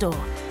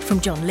in-store. From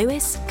John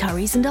Lewis,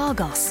 Currys and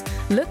Argos.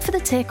 Look for the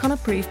tick on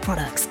approved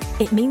products.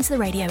 It means the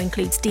radio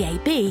includes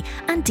DAB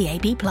and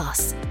DAB+.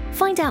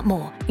 Find out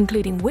more,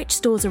 including which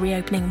stores are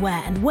reopening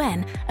where and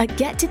when, at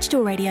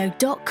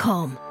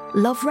getdigitalradio.com.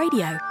 Love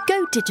radio.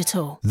 Go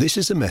digital. This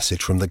is a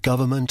message from the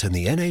government and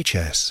the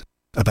NHS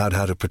about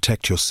how to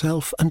protect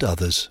yourself and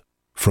others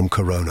from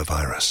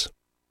coronavirus.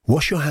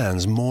 Wash your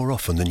hands more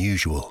often than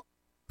usual,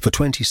 for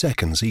 20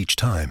 seconds each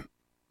time.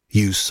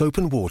 Use soap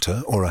and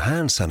water or a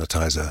hand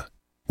sanitizer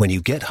when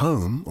you get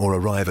home or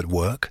arrive at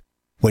work,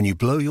 when you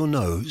blow your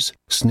nose,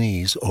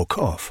 sneeze or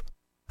cough,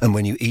 and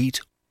when you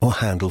eat or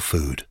handle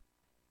food.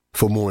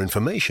 For more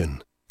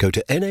information, go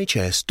to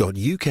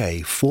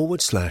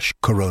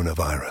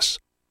nhs.uk/coronavirus.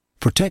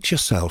 Protect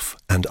yourself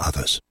and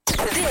others.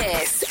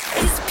 This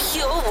is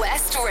Pure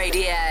West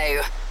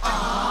Radio.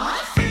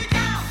 Freak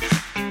out.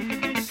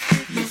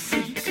 You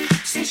freak,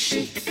 say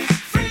she.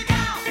 Freak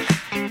out.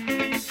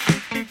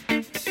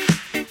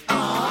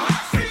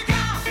 Freak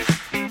out.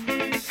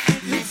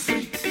 You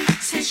freak,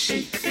 say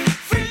she.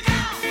 Freak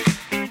out.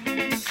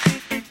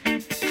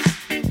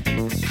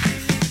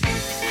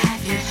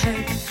 Have you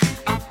heard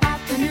about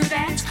the new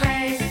dance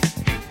craze?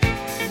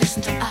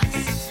 Listen to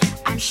us,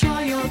 I'm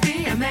sure you'll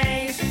be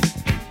amazed.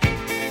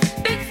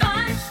 Big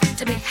fun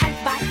to be had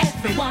by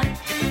everyone.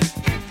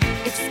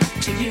 It's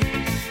up to you,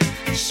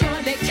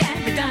 surely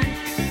can be done.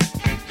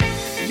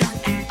 Young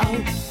and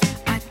old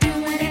are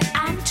doing it,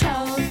 I'm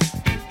told.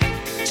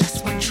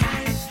 Just one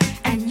try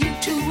and you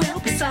too will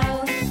be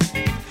sold.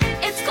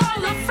 It's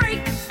called a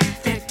freak,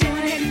 they're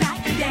doing it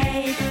night and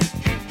day.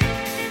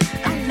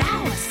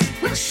 Allow us,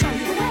 we'll show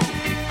you the way.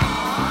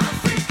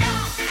 Freak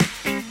out.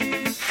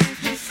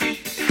 You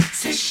freak,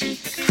 say she.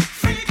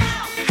 Freak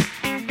out.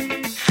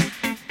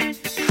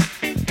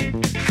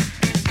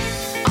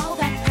 All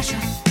that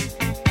pressure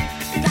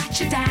got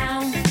you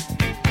down.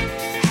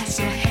 Has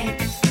your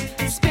head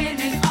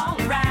spinning all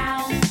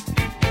around.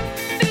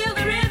 Feel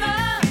the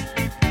rhythm,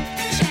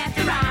 chant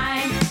the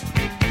rhyme.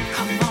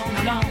 Come on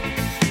along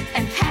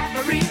and have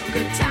a real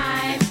good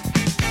time.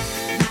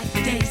 Like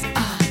the days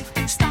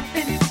of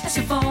stomping as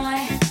a boy.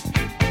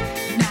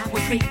 Now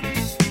we're free.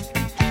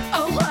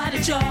 Oh, what a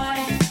joy.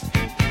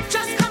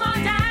 Just come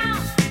on down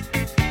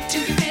to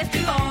the 5th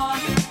floor.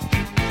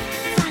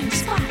 Find a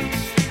spot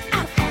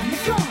out on the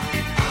floor.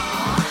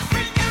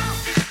 Freak out.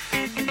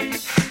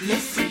 You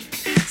freak,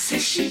 say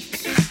she.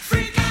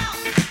 Freak out.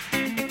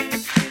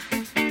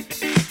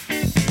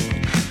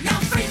 Now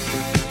freak.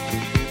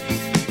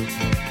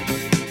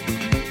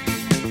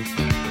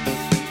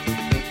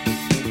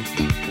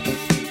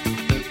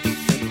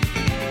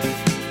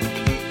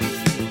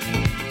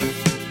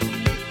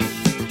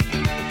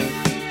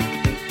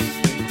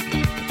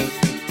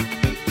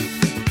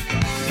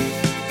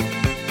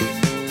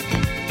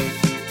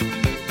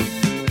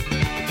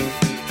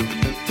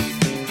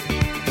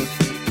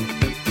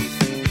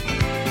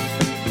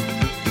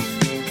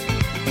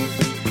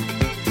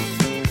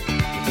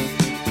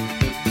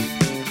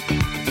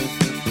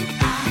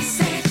 I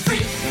said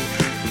freak.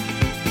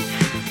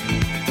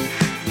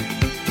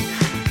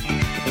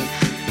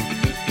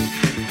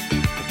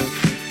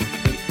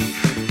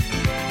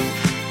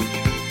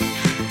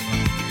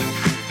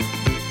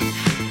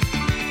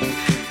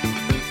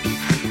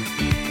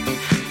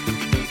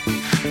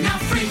 Now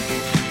freak.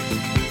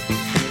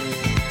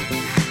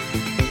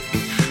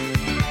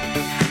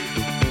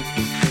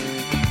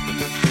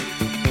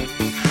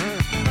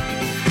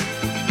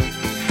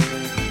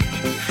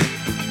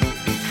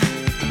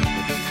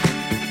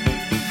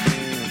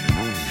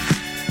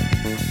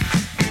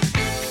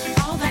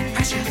 All that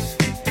pressure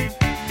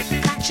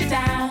got you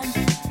down.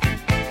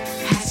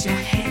 Has your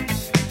head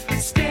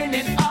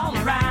spinning all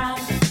around.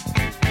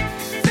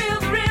 Feel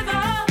the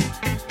rhythm,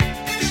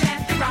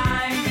 chant the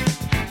rhyme.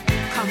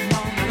 Come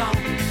on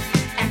along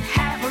and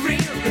have a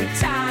real good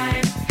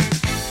time.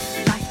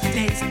 Like the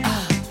days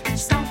of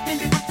stomping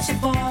as a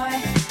boy.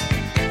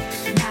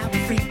 Now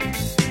we're free.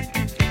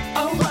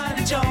 Oh, what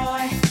a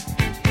joy.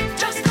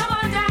 Just come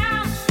on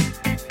down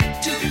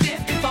to the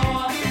 5th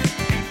floor.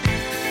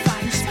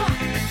 Find a spot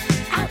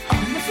out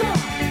on the floor.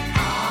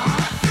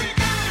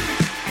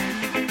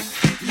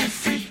 You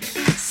freak,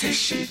 say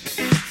she.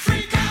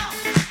 Freak out.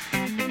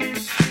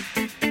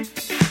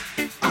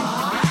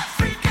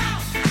 Freak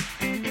out.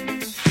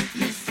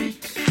 You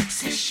freak,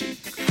 say she.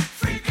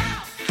 Freak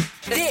out.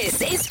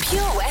 This is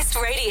Pure West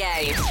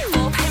Radio.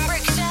 For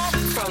Pembrokeshire,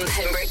 from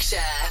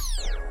Pembrokeshire.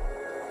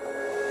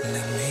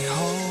 Let me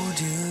hold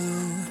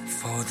you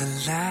for the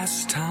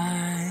last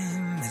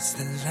time. It's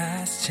the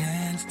last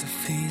chance to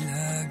feel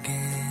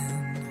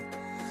again.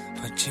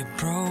 But you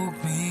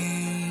broke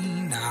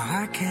me,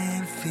 now I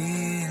can't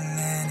feel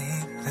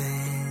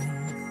anything.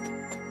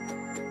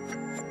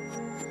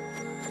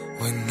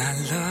 When I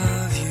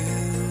love you,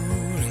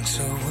 rings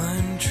so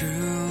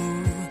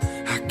untrue.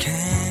 I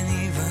can't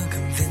even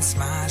convince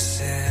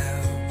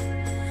myself.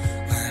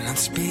 When I'm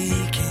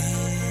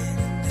speaking,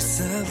 it's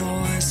the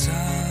voice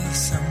of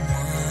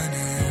someone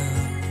else.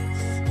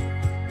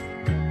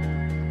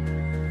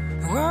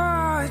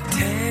 Oh, it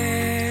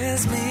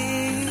tears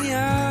me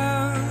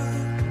up.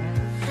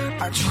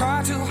 I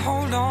try to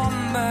hold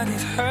on, but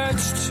it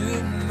hurts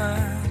too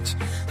much.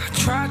 I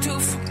try to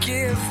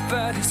forgive,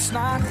 but it's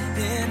not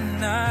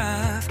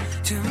enough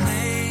to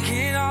make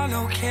it all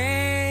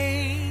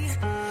okay.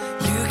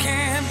 You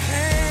can't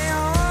play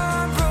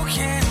on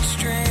broken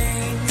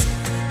strings.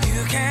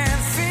 You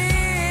can't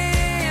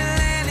feel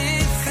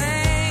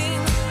anything.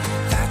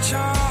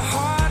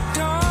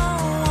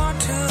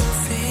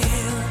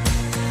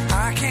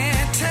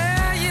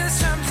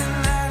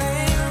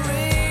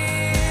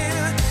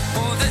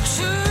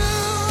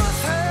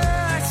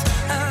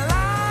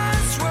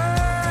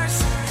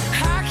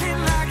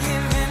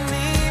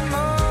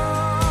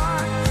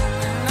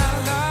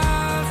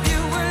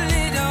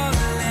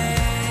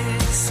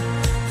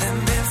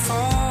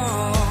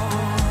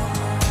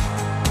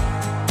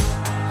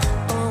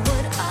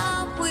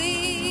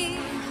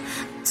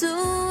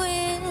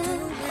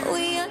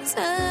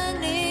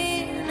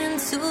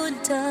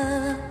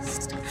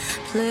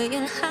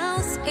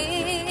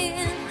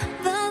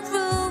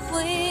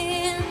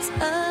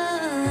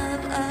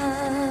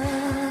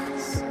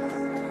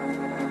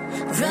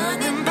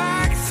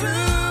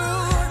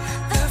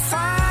 the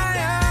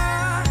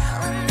fire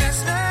when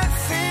there's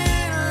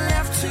nothing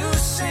left to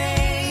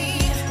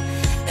save.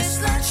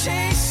 It's like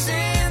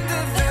chasing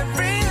the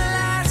very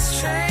last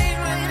train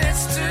when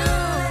it's too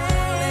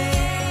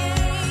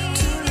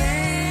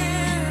late.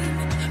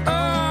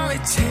 Oh,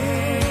 it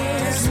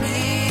tears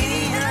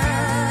me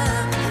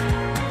up.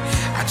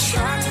 I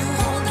try to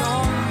hold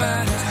on,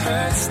 but it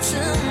hurts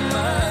too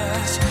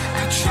much.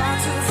 I try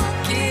to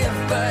forgive,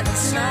 but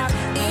it's not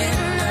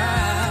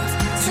enough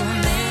to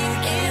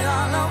make it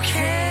all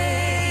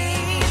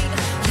okay.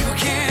 You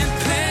can't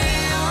play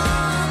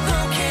on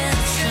broken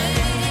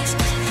strings.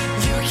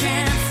 You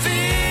can't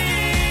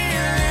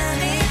feel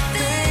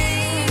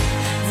anything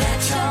that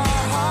your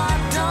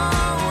heart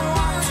don't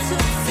want to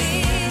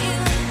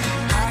feel.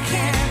 I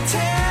can't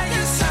tell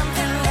you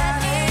something that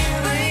ain't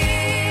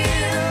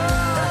real.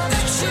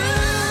 The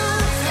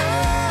truth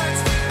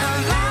hurts, and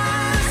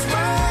lies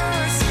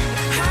worse.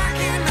 How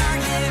can I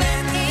give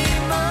any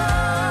more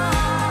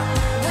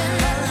when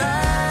I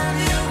love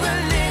you a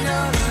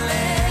little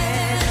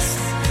less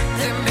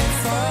than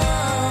before?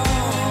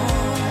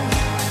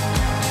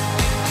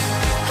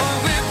 Oh,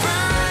 we're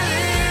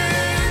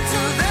burning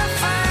to the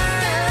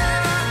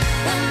fire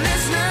when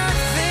there's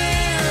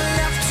nothing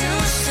left to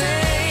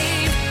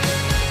save.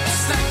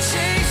 It's like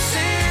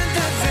chasing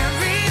the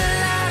very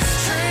last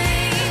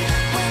train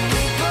when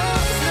we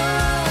both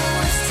know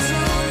it's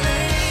too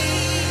late.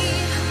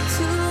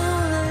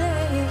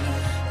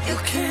 You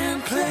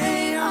can't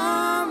play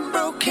on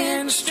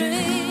broken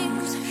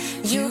strings.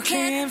 You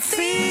can't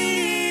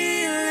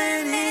feel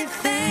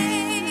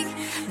anything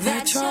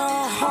that your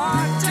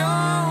heart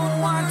don't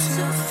want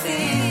to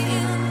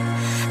feel.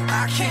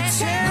 I can't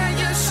tell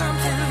you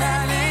something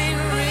that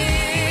ain't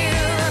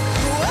real.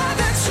 Oh,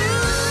 the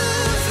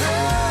truth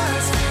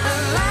hurts,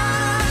 and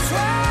lies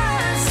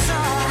worse. So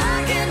how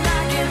can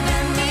I give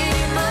any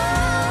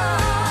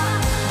more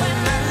when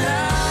I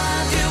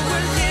love you a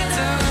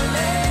little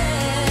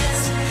less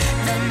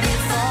than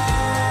before?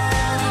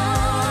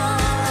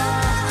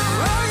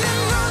 Oh, you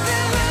know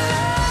that I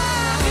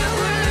love you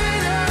a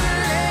little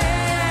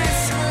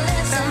less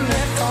than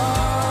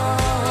before.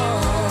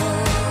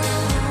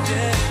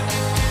 Yeah.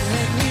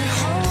 Let me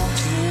hold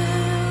you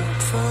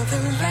for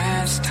the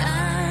last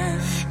time.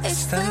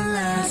 It's the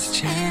last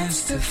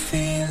chance to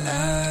feel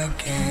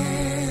again.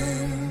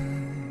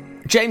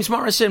 James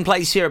Morrison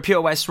plays here at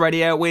Pure West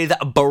Radio with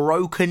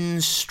Broken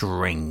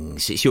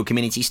Strings. It's your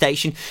community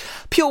station,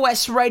 Pure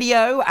West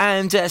Radio,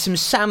 and some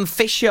Sam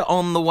Fisher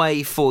on the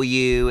way for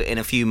you in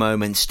a few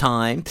moments'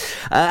 time.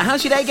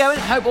 How's your day going?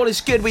 Hope all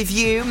is good with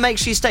you. Make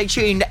sure you stay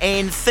tuned.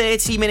 In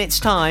 30 minutes'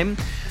 time,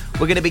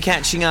 we're going to be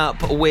catching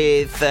up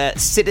with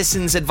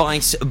Citizens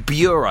Advice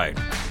Bureau.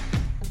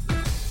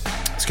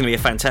 It's going to be a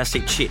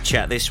fantastic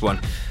chit-chat, this one,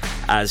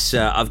 as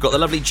I've got the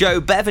lovely Joe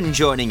Bevan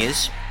joining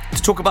us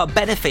to talk about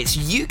benefits.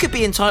 You could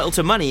be entitled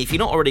to money if you're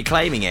not already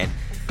claiming it.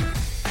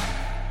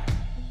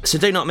 So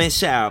do not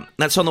miss out.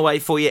 That's on the way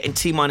for you in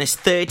T-minus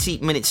 30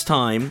 minutes'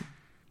 time.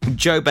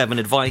 Joe Bevan,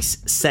 Advice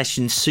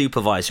Session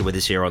Supervisor, with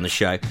us here on the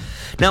show.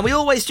 Now, we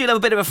always do have a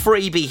bit of a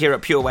freebie here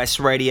at Pure West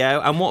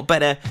Radio, and what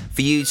better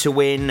for you to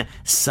win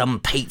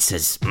some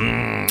pizzas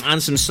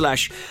and some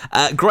slush.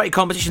 Great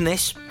competition,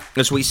 this,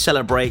 as we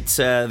celebrate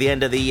the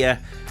end of the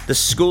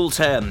school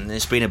term.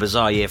 It's been a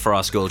bizarre year for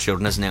our school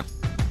children, hasn't it?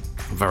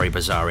 Very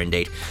bizarre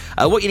indeed.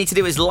 What you need to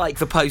do is like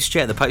the post,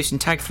 share the post,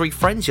 and tag 3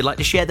 friends you'd like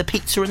to share the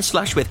pizza and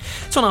slush with.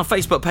 It's on our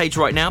Facebook page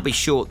right now. Be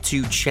sure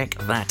to check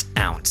that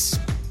out.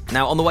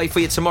 Now, on the way for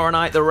you tomorrow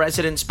night, The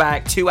Residents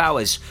back. 2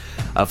 hours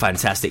of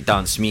fantastic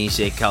dance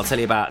music. I'll tell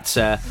you about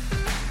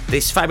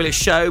this fabulous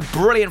show.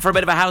 Brilliant for a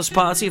bit of a house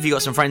party if you've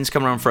got some friends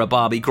coming around for a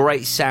barbie.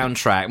 Great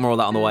soundtrack. More of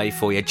that on the way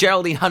for you.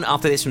 Geraldine Hunt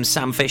after this from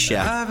Sam Fisher.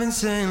 I've been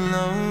seeing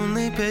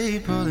lonely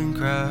people in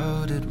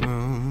crowded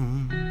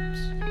rooms,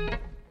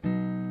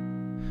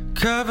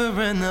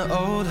 covering the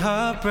old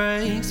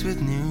heartbreaks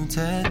with new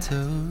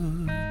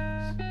tattoos.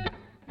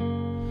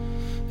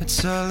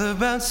 It's all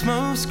about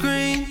smoke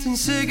screens and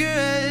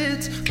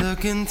cigarettes,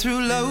 looking through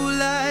low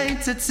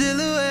lights at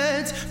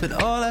silhouettes. But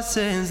all I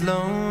see is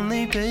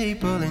lonely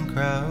people in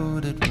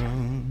crowded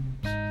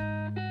rooms.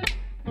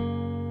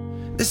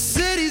 The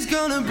city's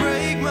gonna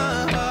break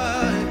my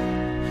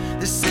heart.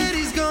 The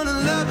city's gonna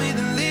love me,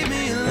 then leave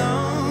me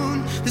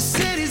alone. The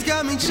city's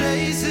got me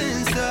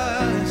chasing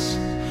stars.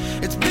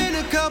 It's been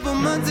a couple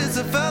months since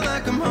I felt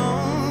like I'm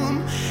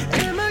home.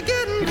 Am I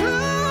getting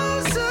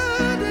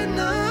closer to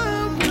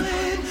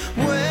knowing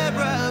where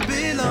I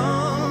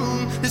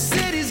belong? The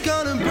city's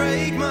gonna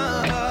break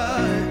my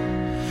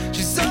heart.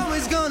 She's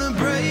always gonna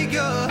break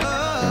your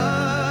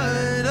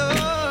heart.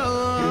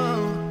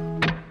 Oh.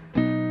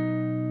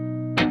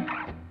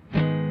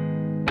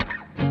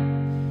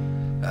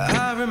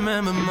 I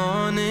remember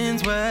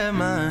mornings where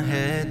my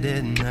head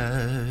didn't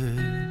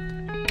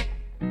hurt,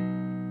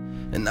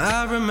 and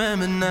I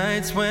remember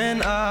nights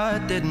when I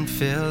didn't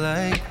feel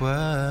like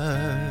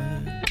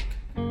work.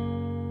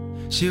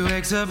 She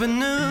wakes up at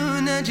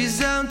noon and she's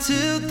out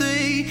till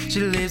 3. She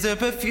leaves her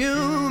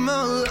perfume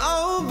all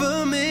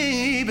over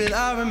me. But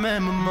I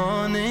remember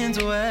mornings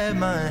where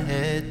my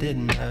head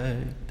didn't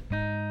hurt.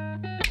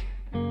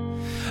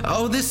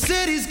 Oh, the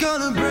city's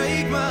gonna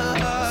break my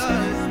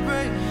heart.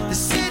 The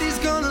city's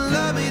gonna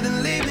love me,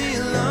 then leave me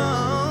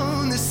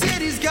alone. The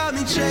city's got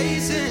me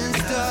chasing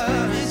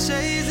stuff. It's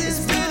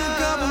been a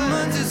couple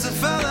months since I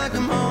felt like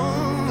I'm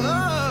home.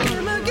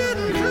 Am I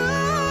getting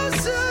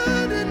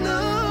closer to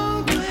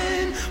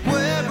knowing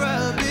where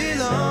I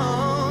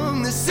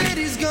belong? The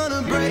city's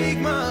gonna break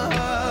my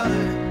heart.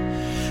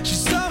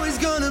 She's always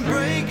gonna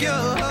break your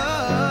heart.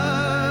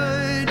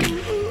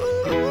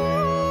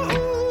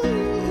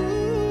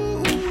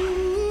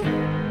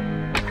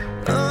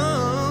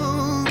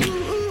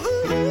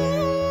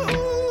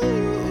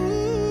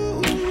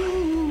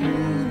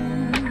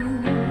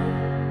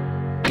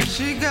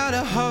 She got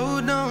a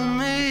hold on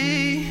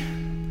me.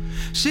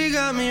 She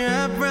got me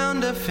wrapped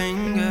round her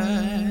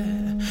finger.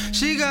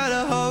 She got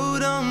a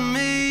hold on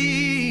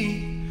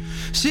me.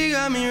 She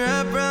got me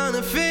wrapped round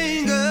her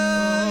finger.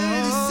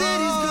 The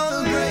city's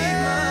gonna break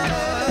my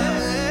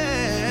heart.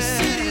 The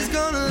city's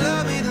gonna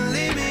love me, then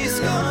leave me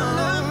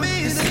alone.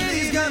 The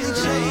city's got me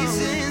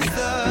chasing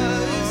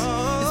stars.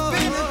 It's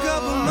been a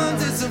couple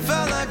months since I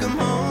felt like I'm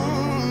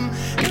home.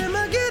 Am I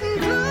getting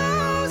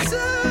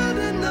closer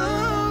to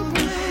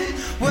knowing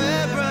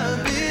where I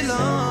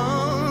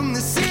belong?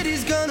 The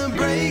city's gonna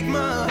break my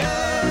heart.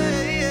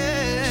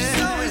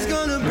 She's always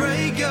gonna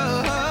break your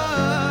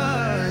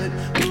heart.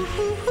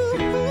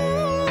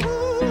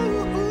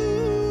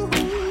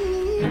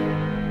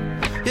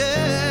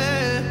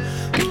 Yeah.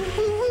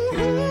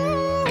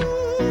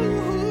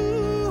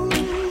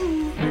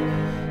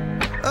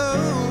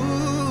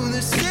 Oh,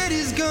 the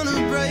city's gonna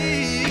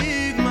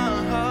break my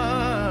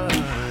heart.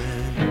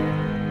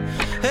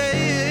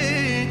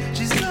 Hey,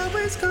 she's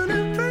always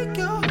gonna break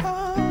your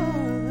heart.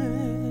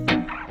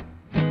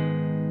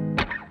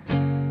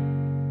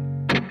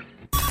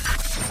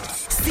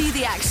 See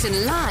the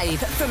action live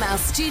from our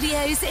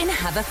studios in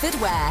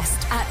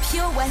Haverfordwest at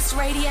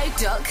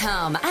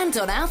purewestradio.com and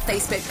on our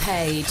Facebook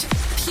page,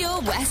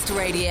 Pure West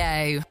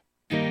Radio.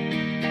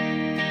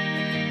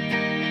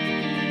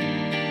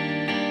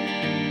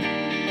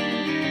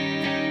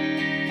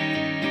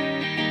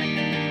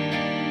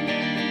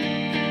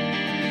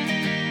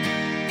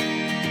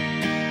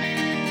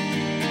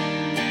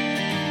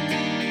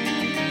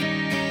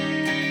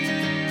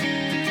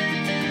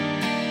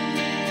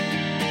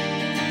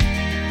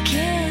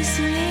 Kiss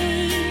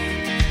me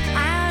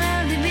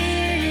out of the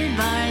bearded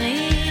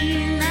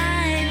barley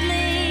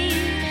lightly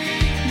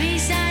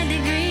beside the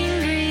green,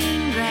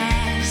 green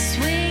grass.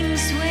 Swing,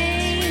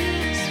 swing,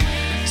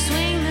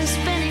 swing the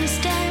spinning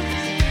step.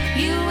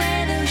 You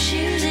wear those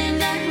shoes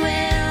and I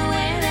will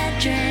wear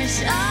that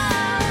dress.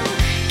 Oh,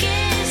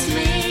 kiss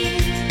me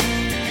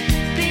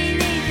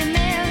beneath the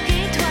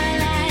milky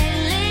twilight.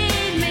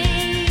 Lead me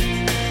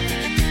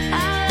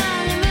out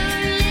on the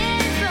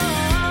moonlit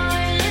floor.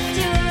 Lift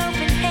your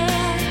open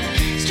hand,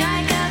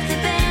 strike up the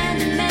band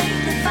and make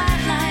the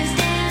fireflies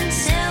dance.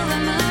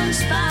 Silver moon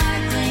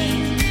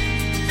sparkling.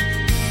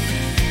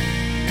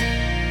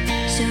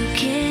 So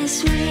kiss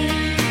me.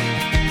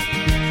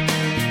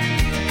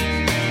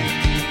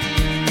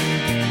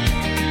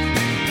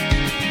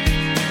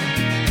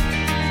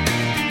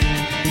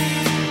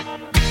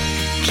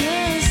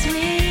 Kiss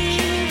me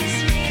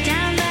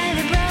down by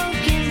the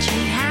broken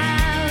tree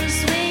house.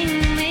 Swing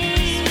me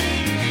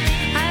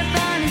up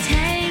on its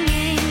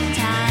hanging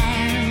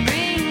tire.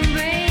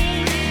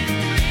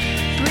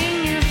 Bring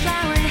your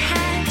flowered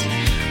hat.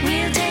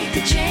 We'll take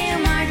the trail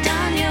marked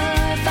on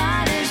your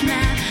father's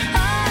map.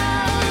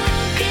 Oh,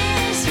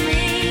 kiss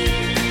me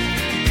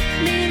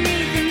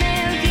beneath the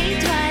milky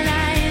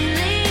twilight.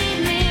 Lead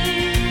me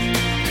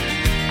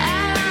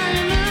out on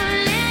the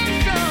moonlit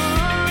floor.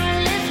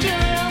 Lift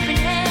your open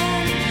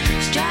hand,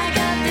 strike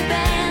up the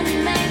band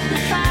and make the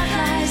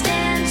fireflies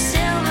dance.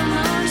 Silver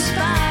moon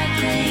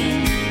sparkling.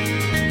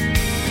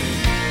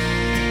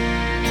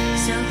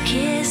 So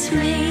kiss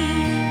me.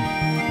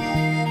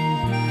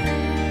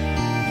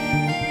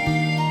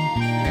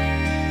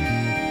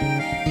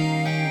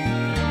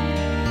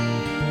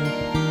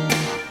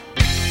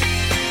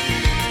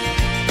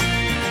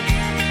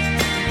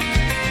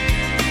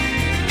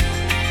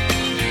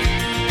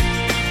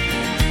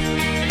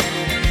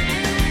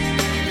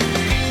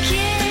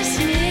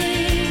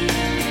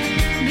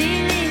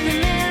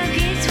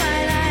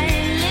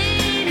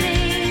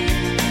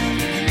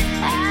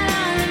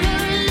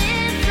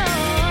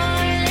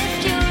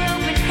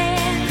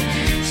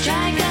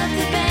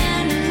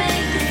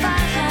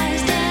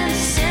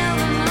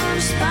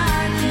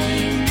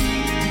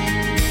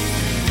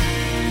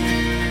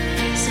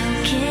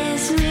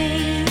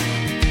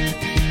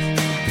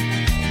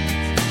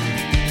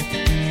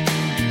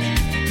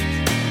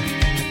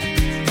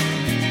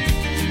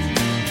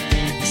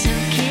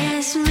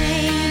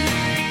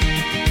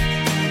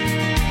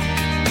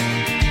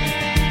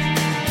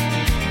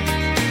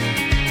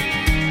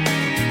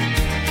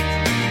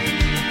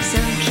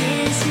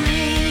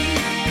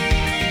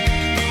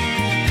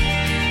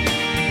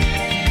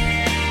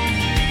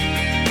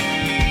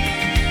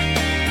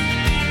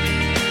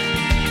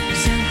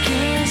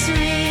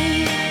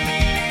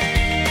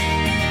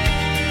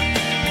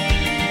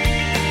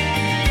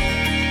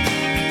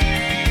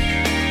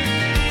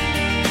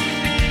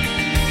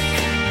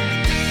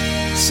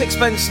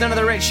 Sixpence, None of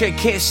the Richer,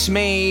 Kiss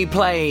Me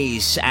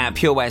plays at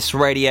Pure West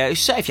Radio.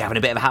 So if you're having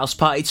a bit of a house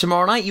party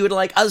tomorrow night, you would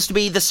like us to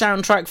be the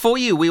soundtrack for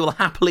you, we will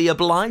happily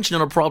oblige,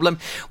 not a problem.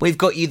 We've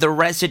got you The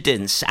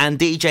Residents, and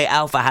DJ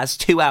Alpha has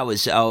 2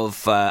 hours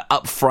of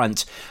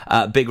upfront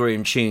big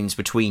room tunes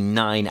between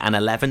 9 and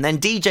 11. Then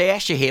DJ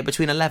Escher here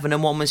between 11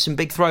 and 1 with some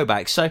big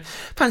throwbacks. So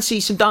fancy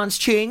some dance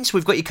tunes?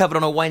 We've got you covered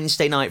on a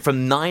Wednesday night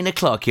from 9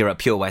 o'clock here at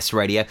Pure West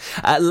Radio.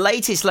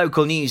 Latest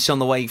local news on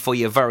the way for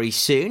you very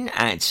soon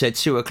at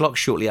 2 o'clock.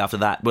 Shortly after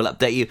that, we'll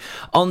update you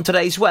on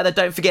today's weather.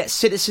 Don't forget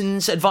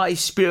Citizens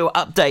Advice Bureau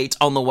update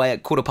on the way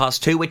at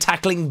 2:15. We're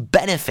tackling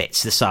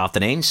benefits this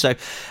afternoon, so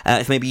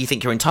if maybe you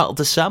think you're entitled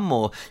to some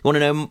or you want to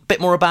know a bit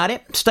more about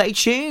it, stay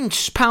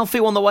tuned. Pal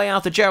Fu on the way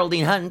after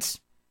Geraldine Hunt.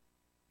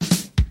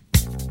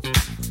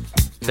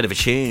 Bit of a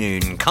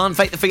tune. Can't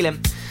Fake the Feeling.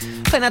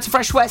 Playing out to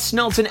Fresh West,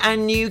 Knowlton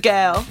and New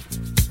Girl.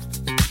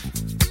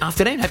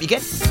 Afternoon, hope you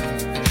get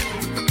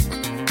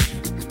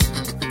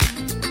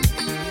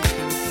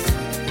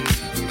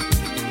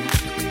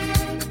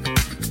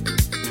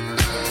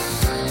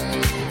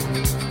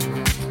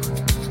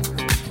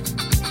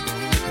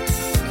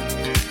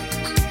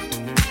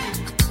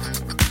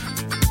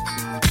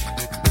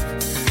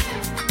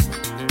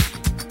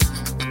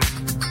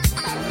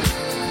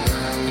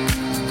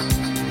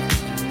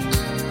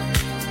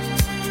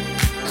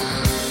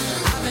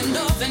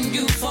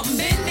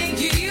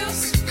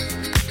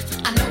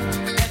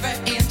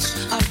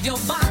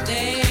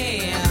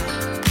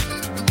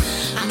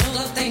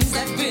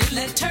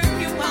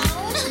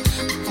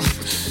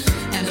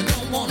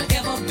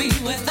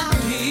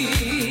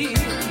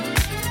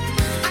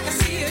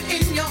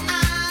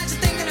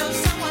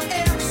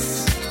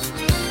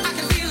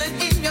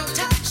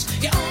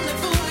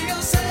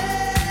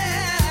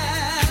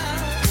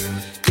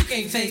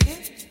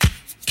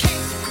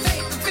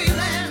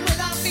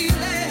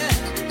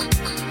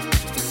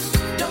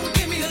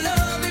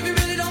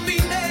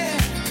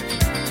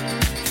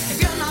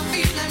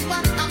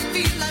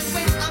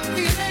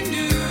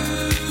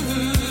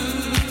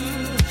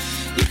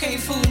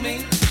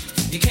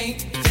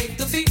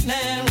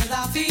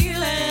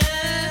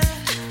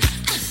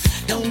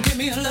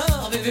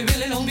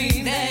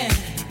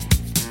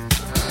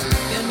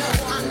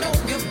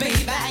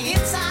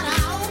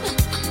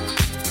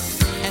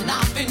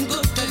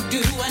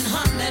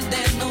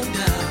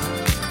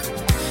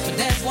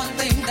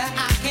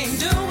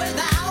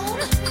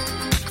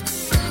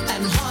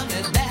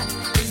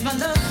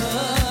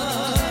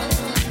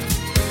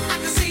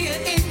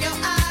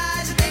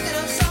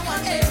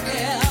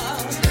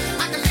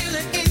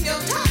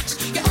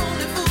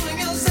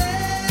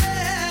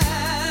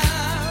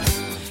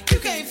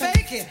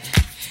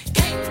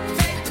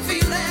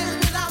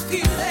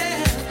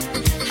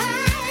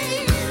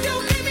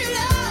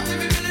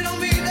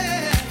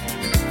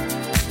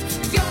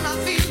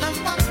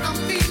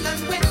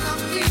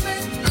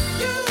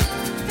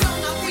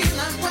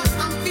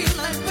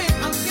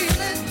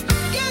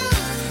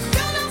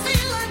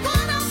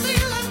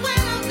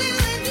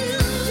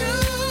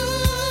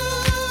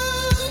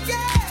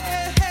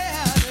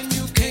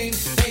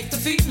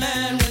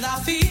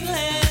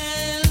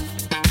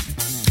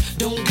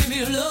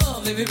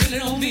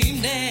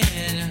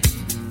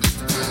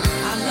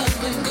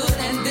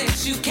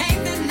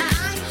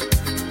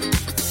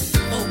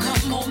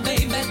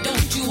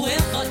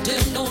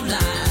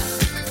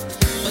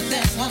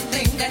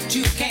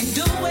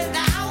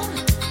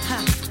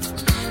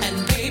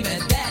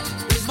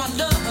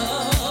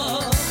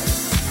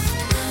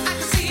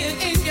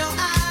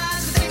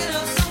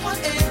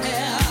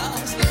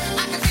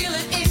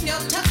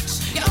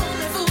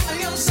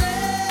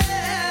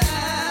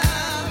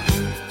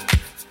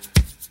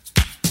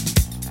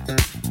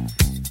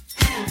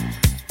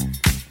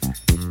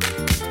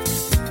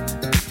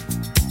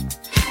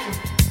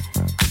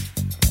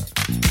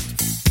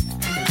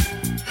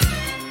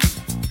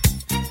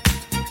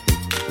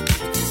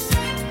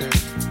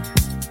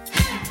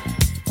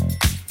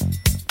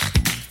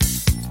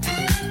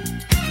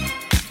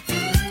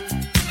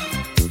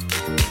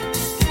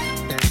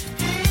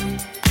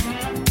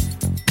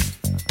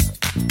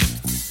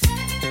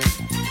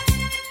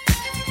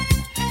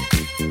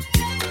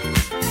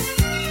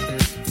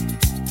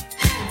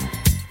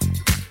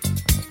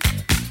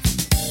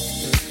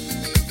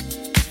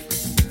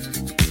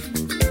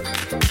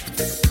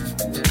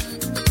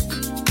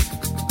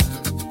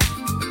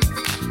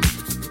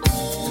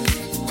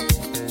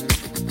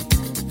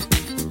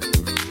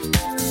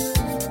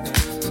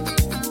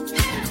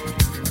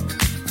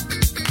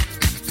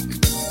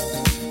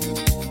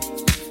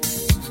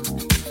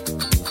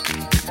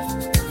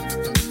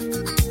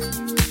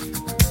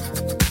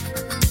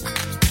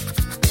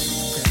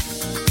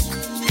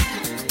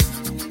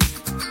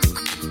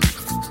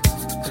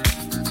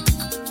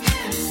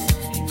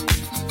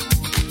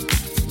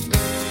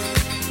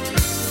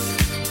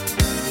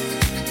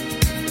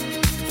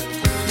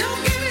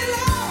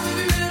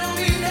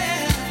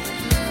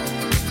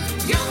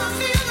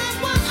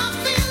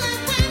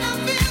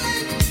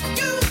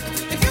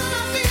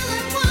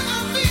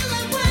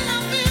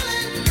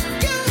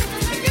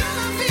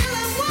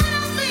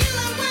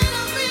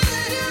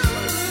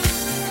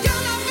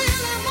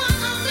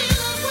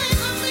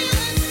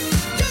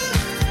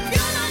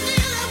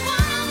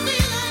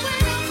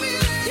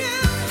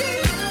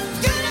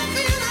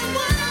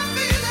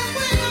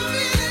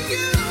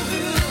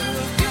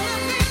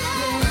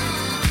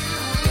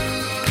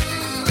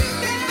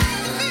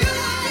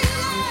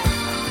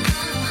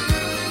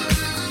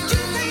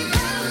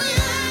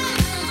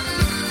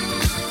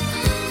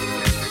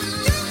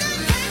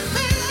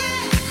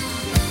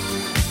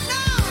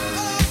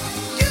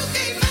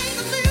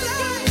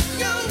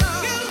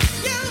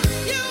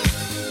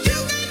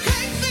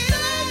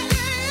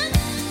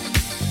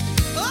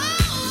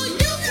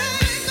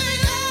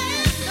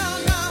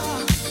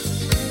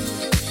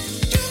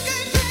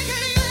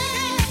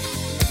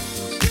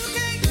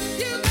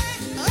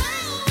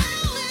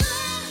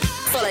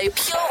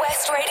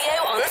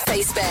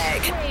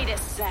Facebook. Wait a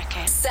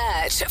second.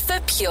 Search for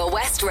Pure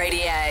West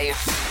Radio.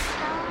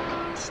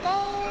 Stay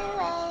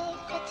awake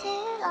for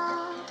too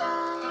long,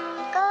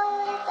 don't go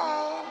to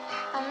bed.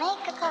 I'll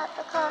make a cup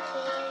of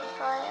coffee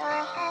for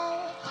your head.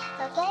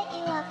 I'll get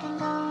you up and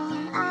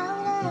going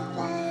out of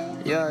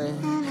bed. Yeah,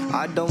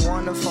 I don't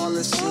wanna fall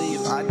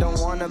asleep, I don't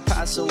wanna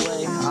pass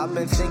away. I've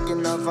been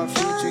thinking of our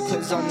future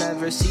cause I'll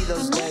never see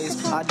those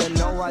days. I don't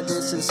know why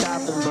this has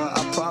happened, but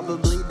I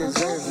probably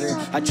deserve it.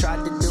 I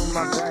tried to do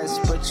my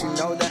best, but you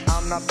know that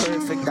I'm not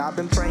perfect. I've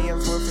been praying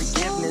for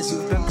forgiveness,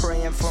 you've been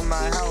praying for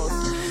my health.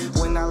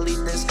 When I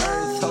leave this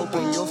earth,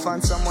 hoping you'll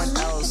find someone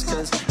else.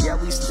 Cause yeah,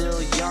 we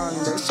still young,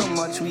 there's so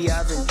much we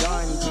haven't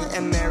done.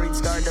 Getting married,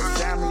 start a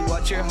family,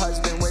 watch your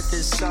husband with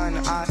his son.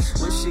 I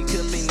wish it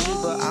could be me,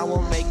 but I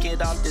won't make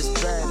it off this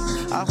bed.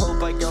 I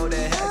hope I go to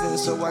heaven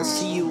so I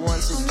see you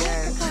once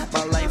again.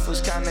 My life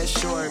was kinda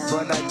short,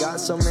 but I got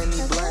so many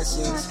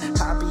blessings.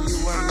 Happy you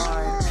were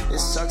mine, it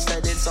sucks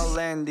that it's all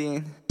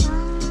ending.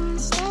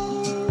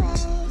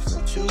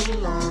 For too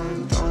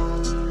long,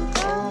 don't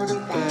go to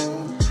bed.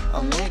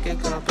 I'll make a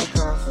cup of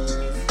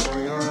coffee for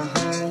your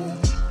head.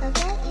 I'll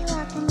get you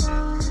up and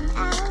going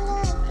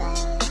out of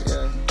bed.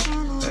 Yeah,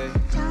 hey.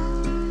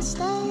 Don't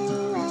stay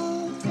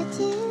awake for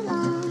too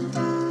long,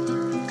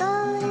 don't go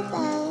to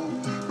bed.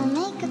 I'll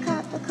make a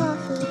cup of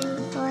coffee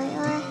for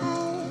your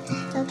head.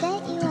 I'll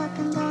get you up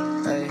and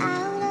going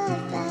out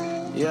of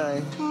bed. Yeah.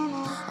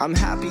 I'm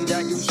happy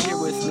that you're here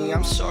with me.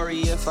 I'm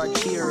sorry if I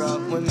tear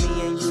up. When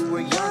me and you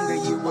were younger,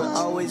 you would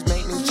always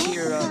make me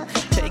cheer up.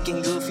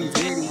 Taking goofy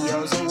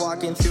videos and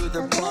walking through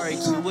the park.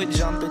 You would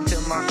jump into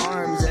my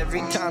arms every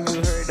time you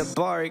heard a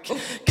bark.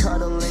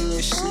 Cuddle in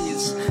your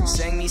sheets,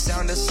 sang me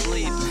sound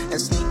asleep,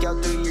 and sneak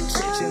out through your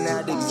kitchen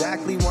at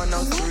exactly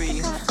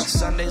 1:03.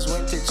 Sundays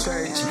went to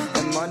church,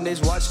 and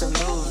Mondays watched a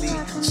movie.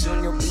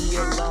 Soon you'll be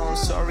alone,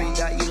 sorry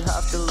that you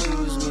have to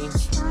lose me.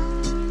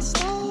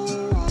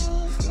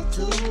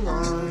 For too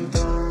long,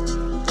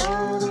 don't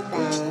go to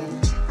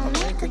bed. I'll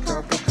make a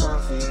cup of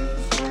coffee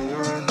for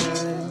your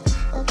head.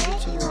 I'll get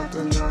you up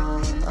and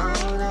down out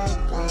of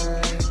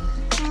bed.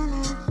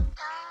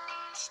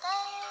 Don't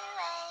stay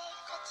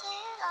awake for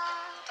too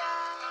long,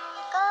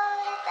 don't go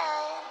to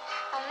bed.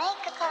 I'll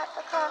make a cup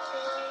of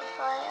coffee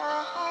for your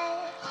head.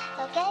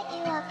 I'll get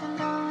you up and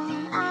going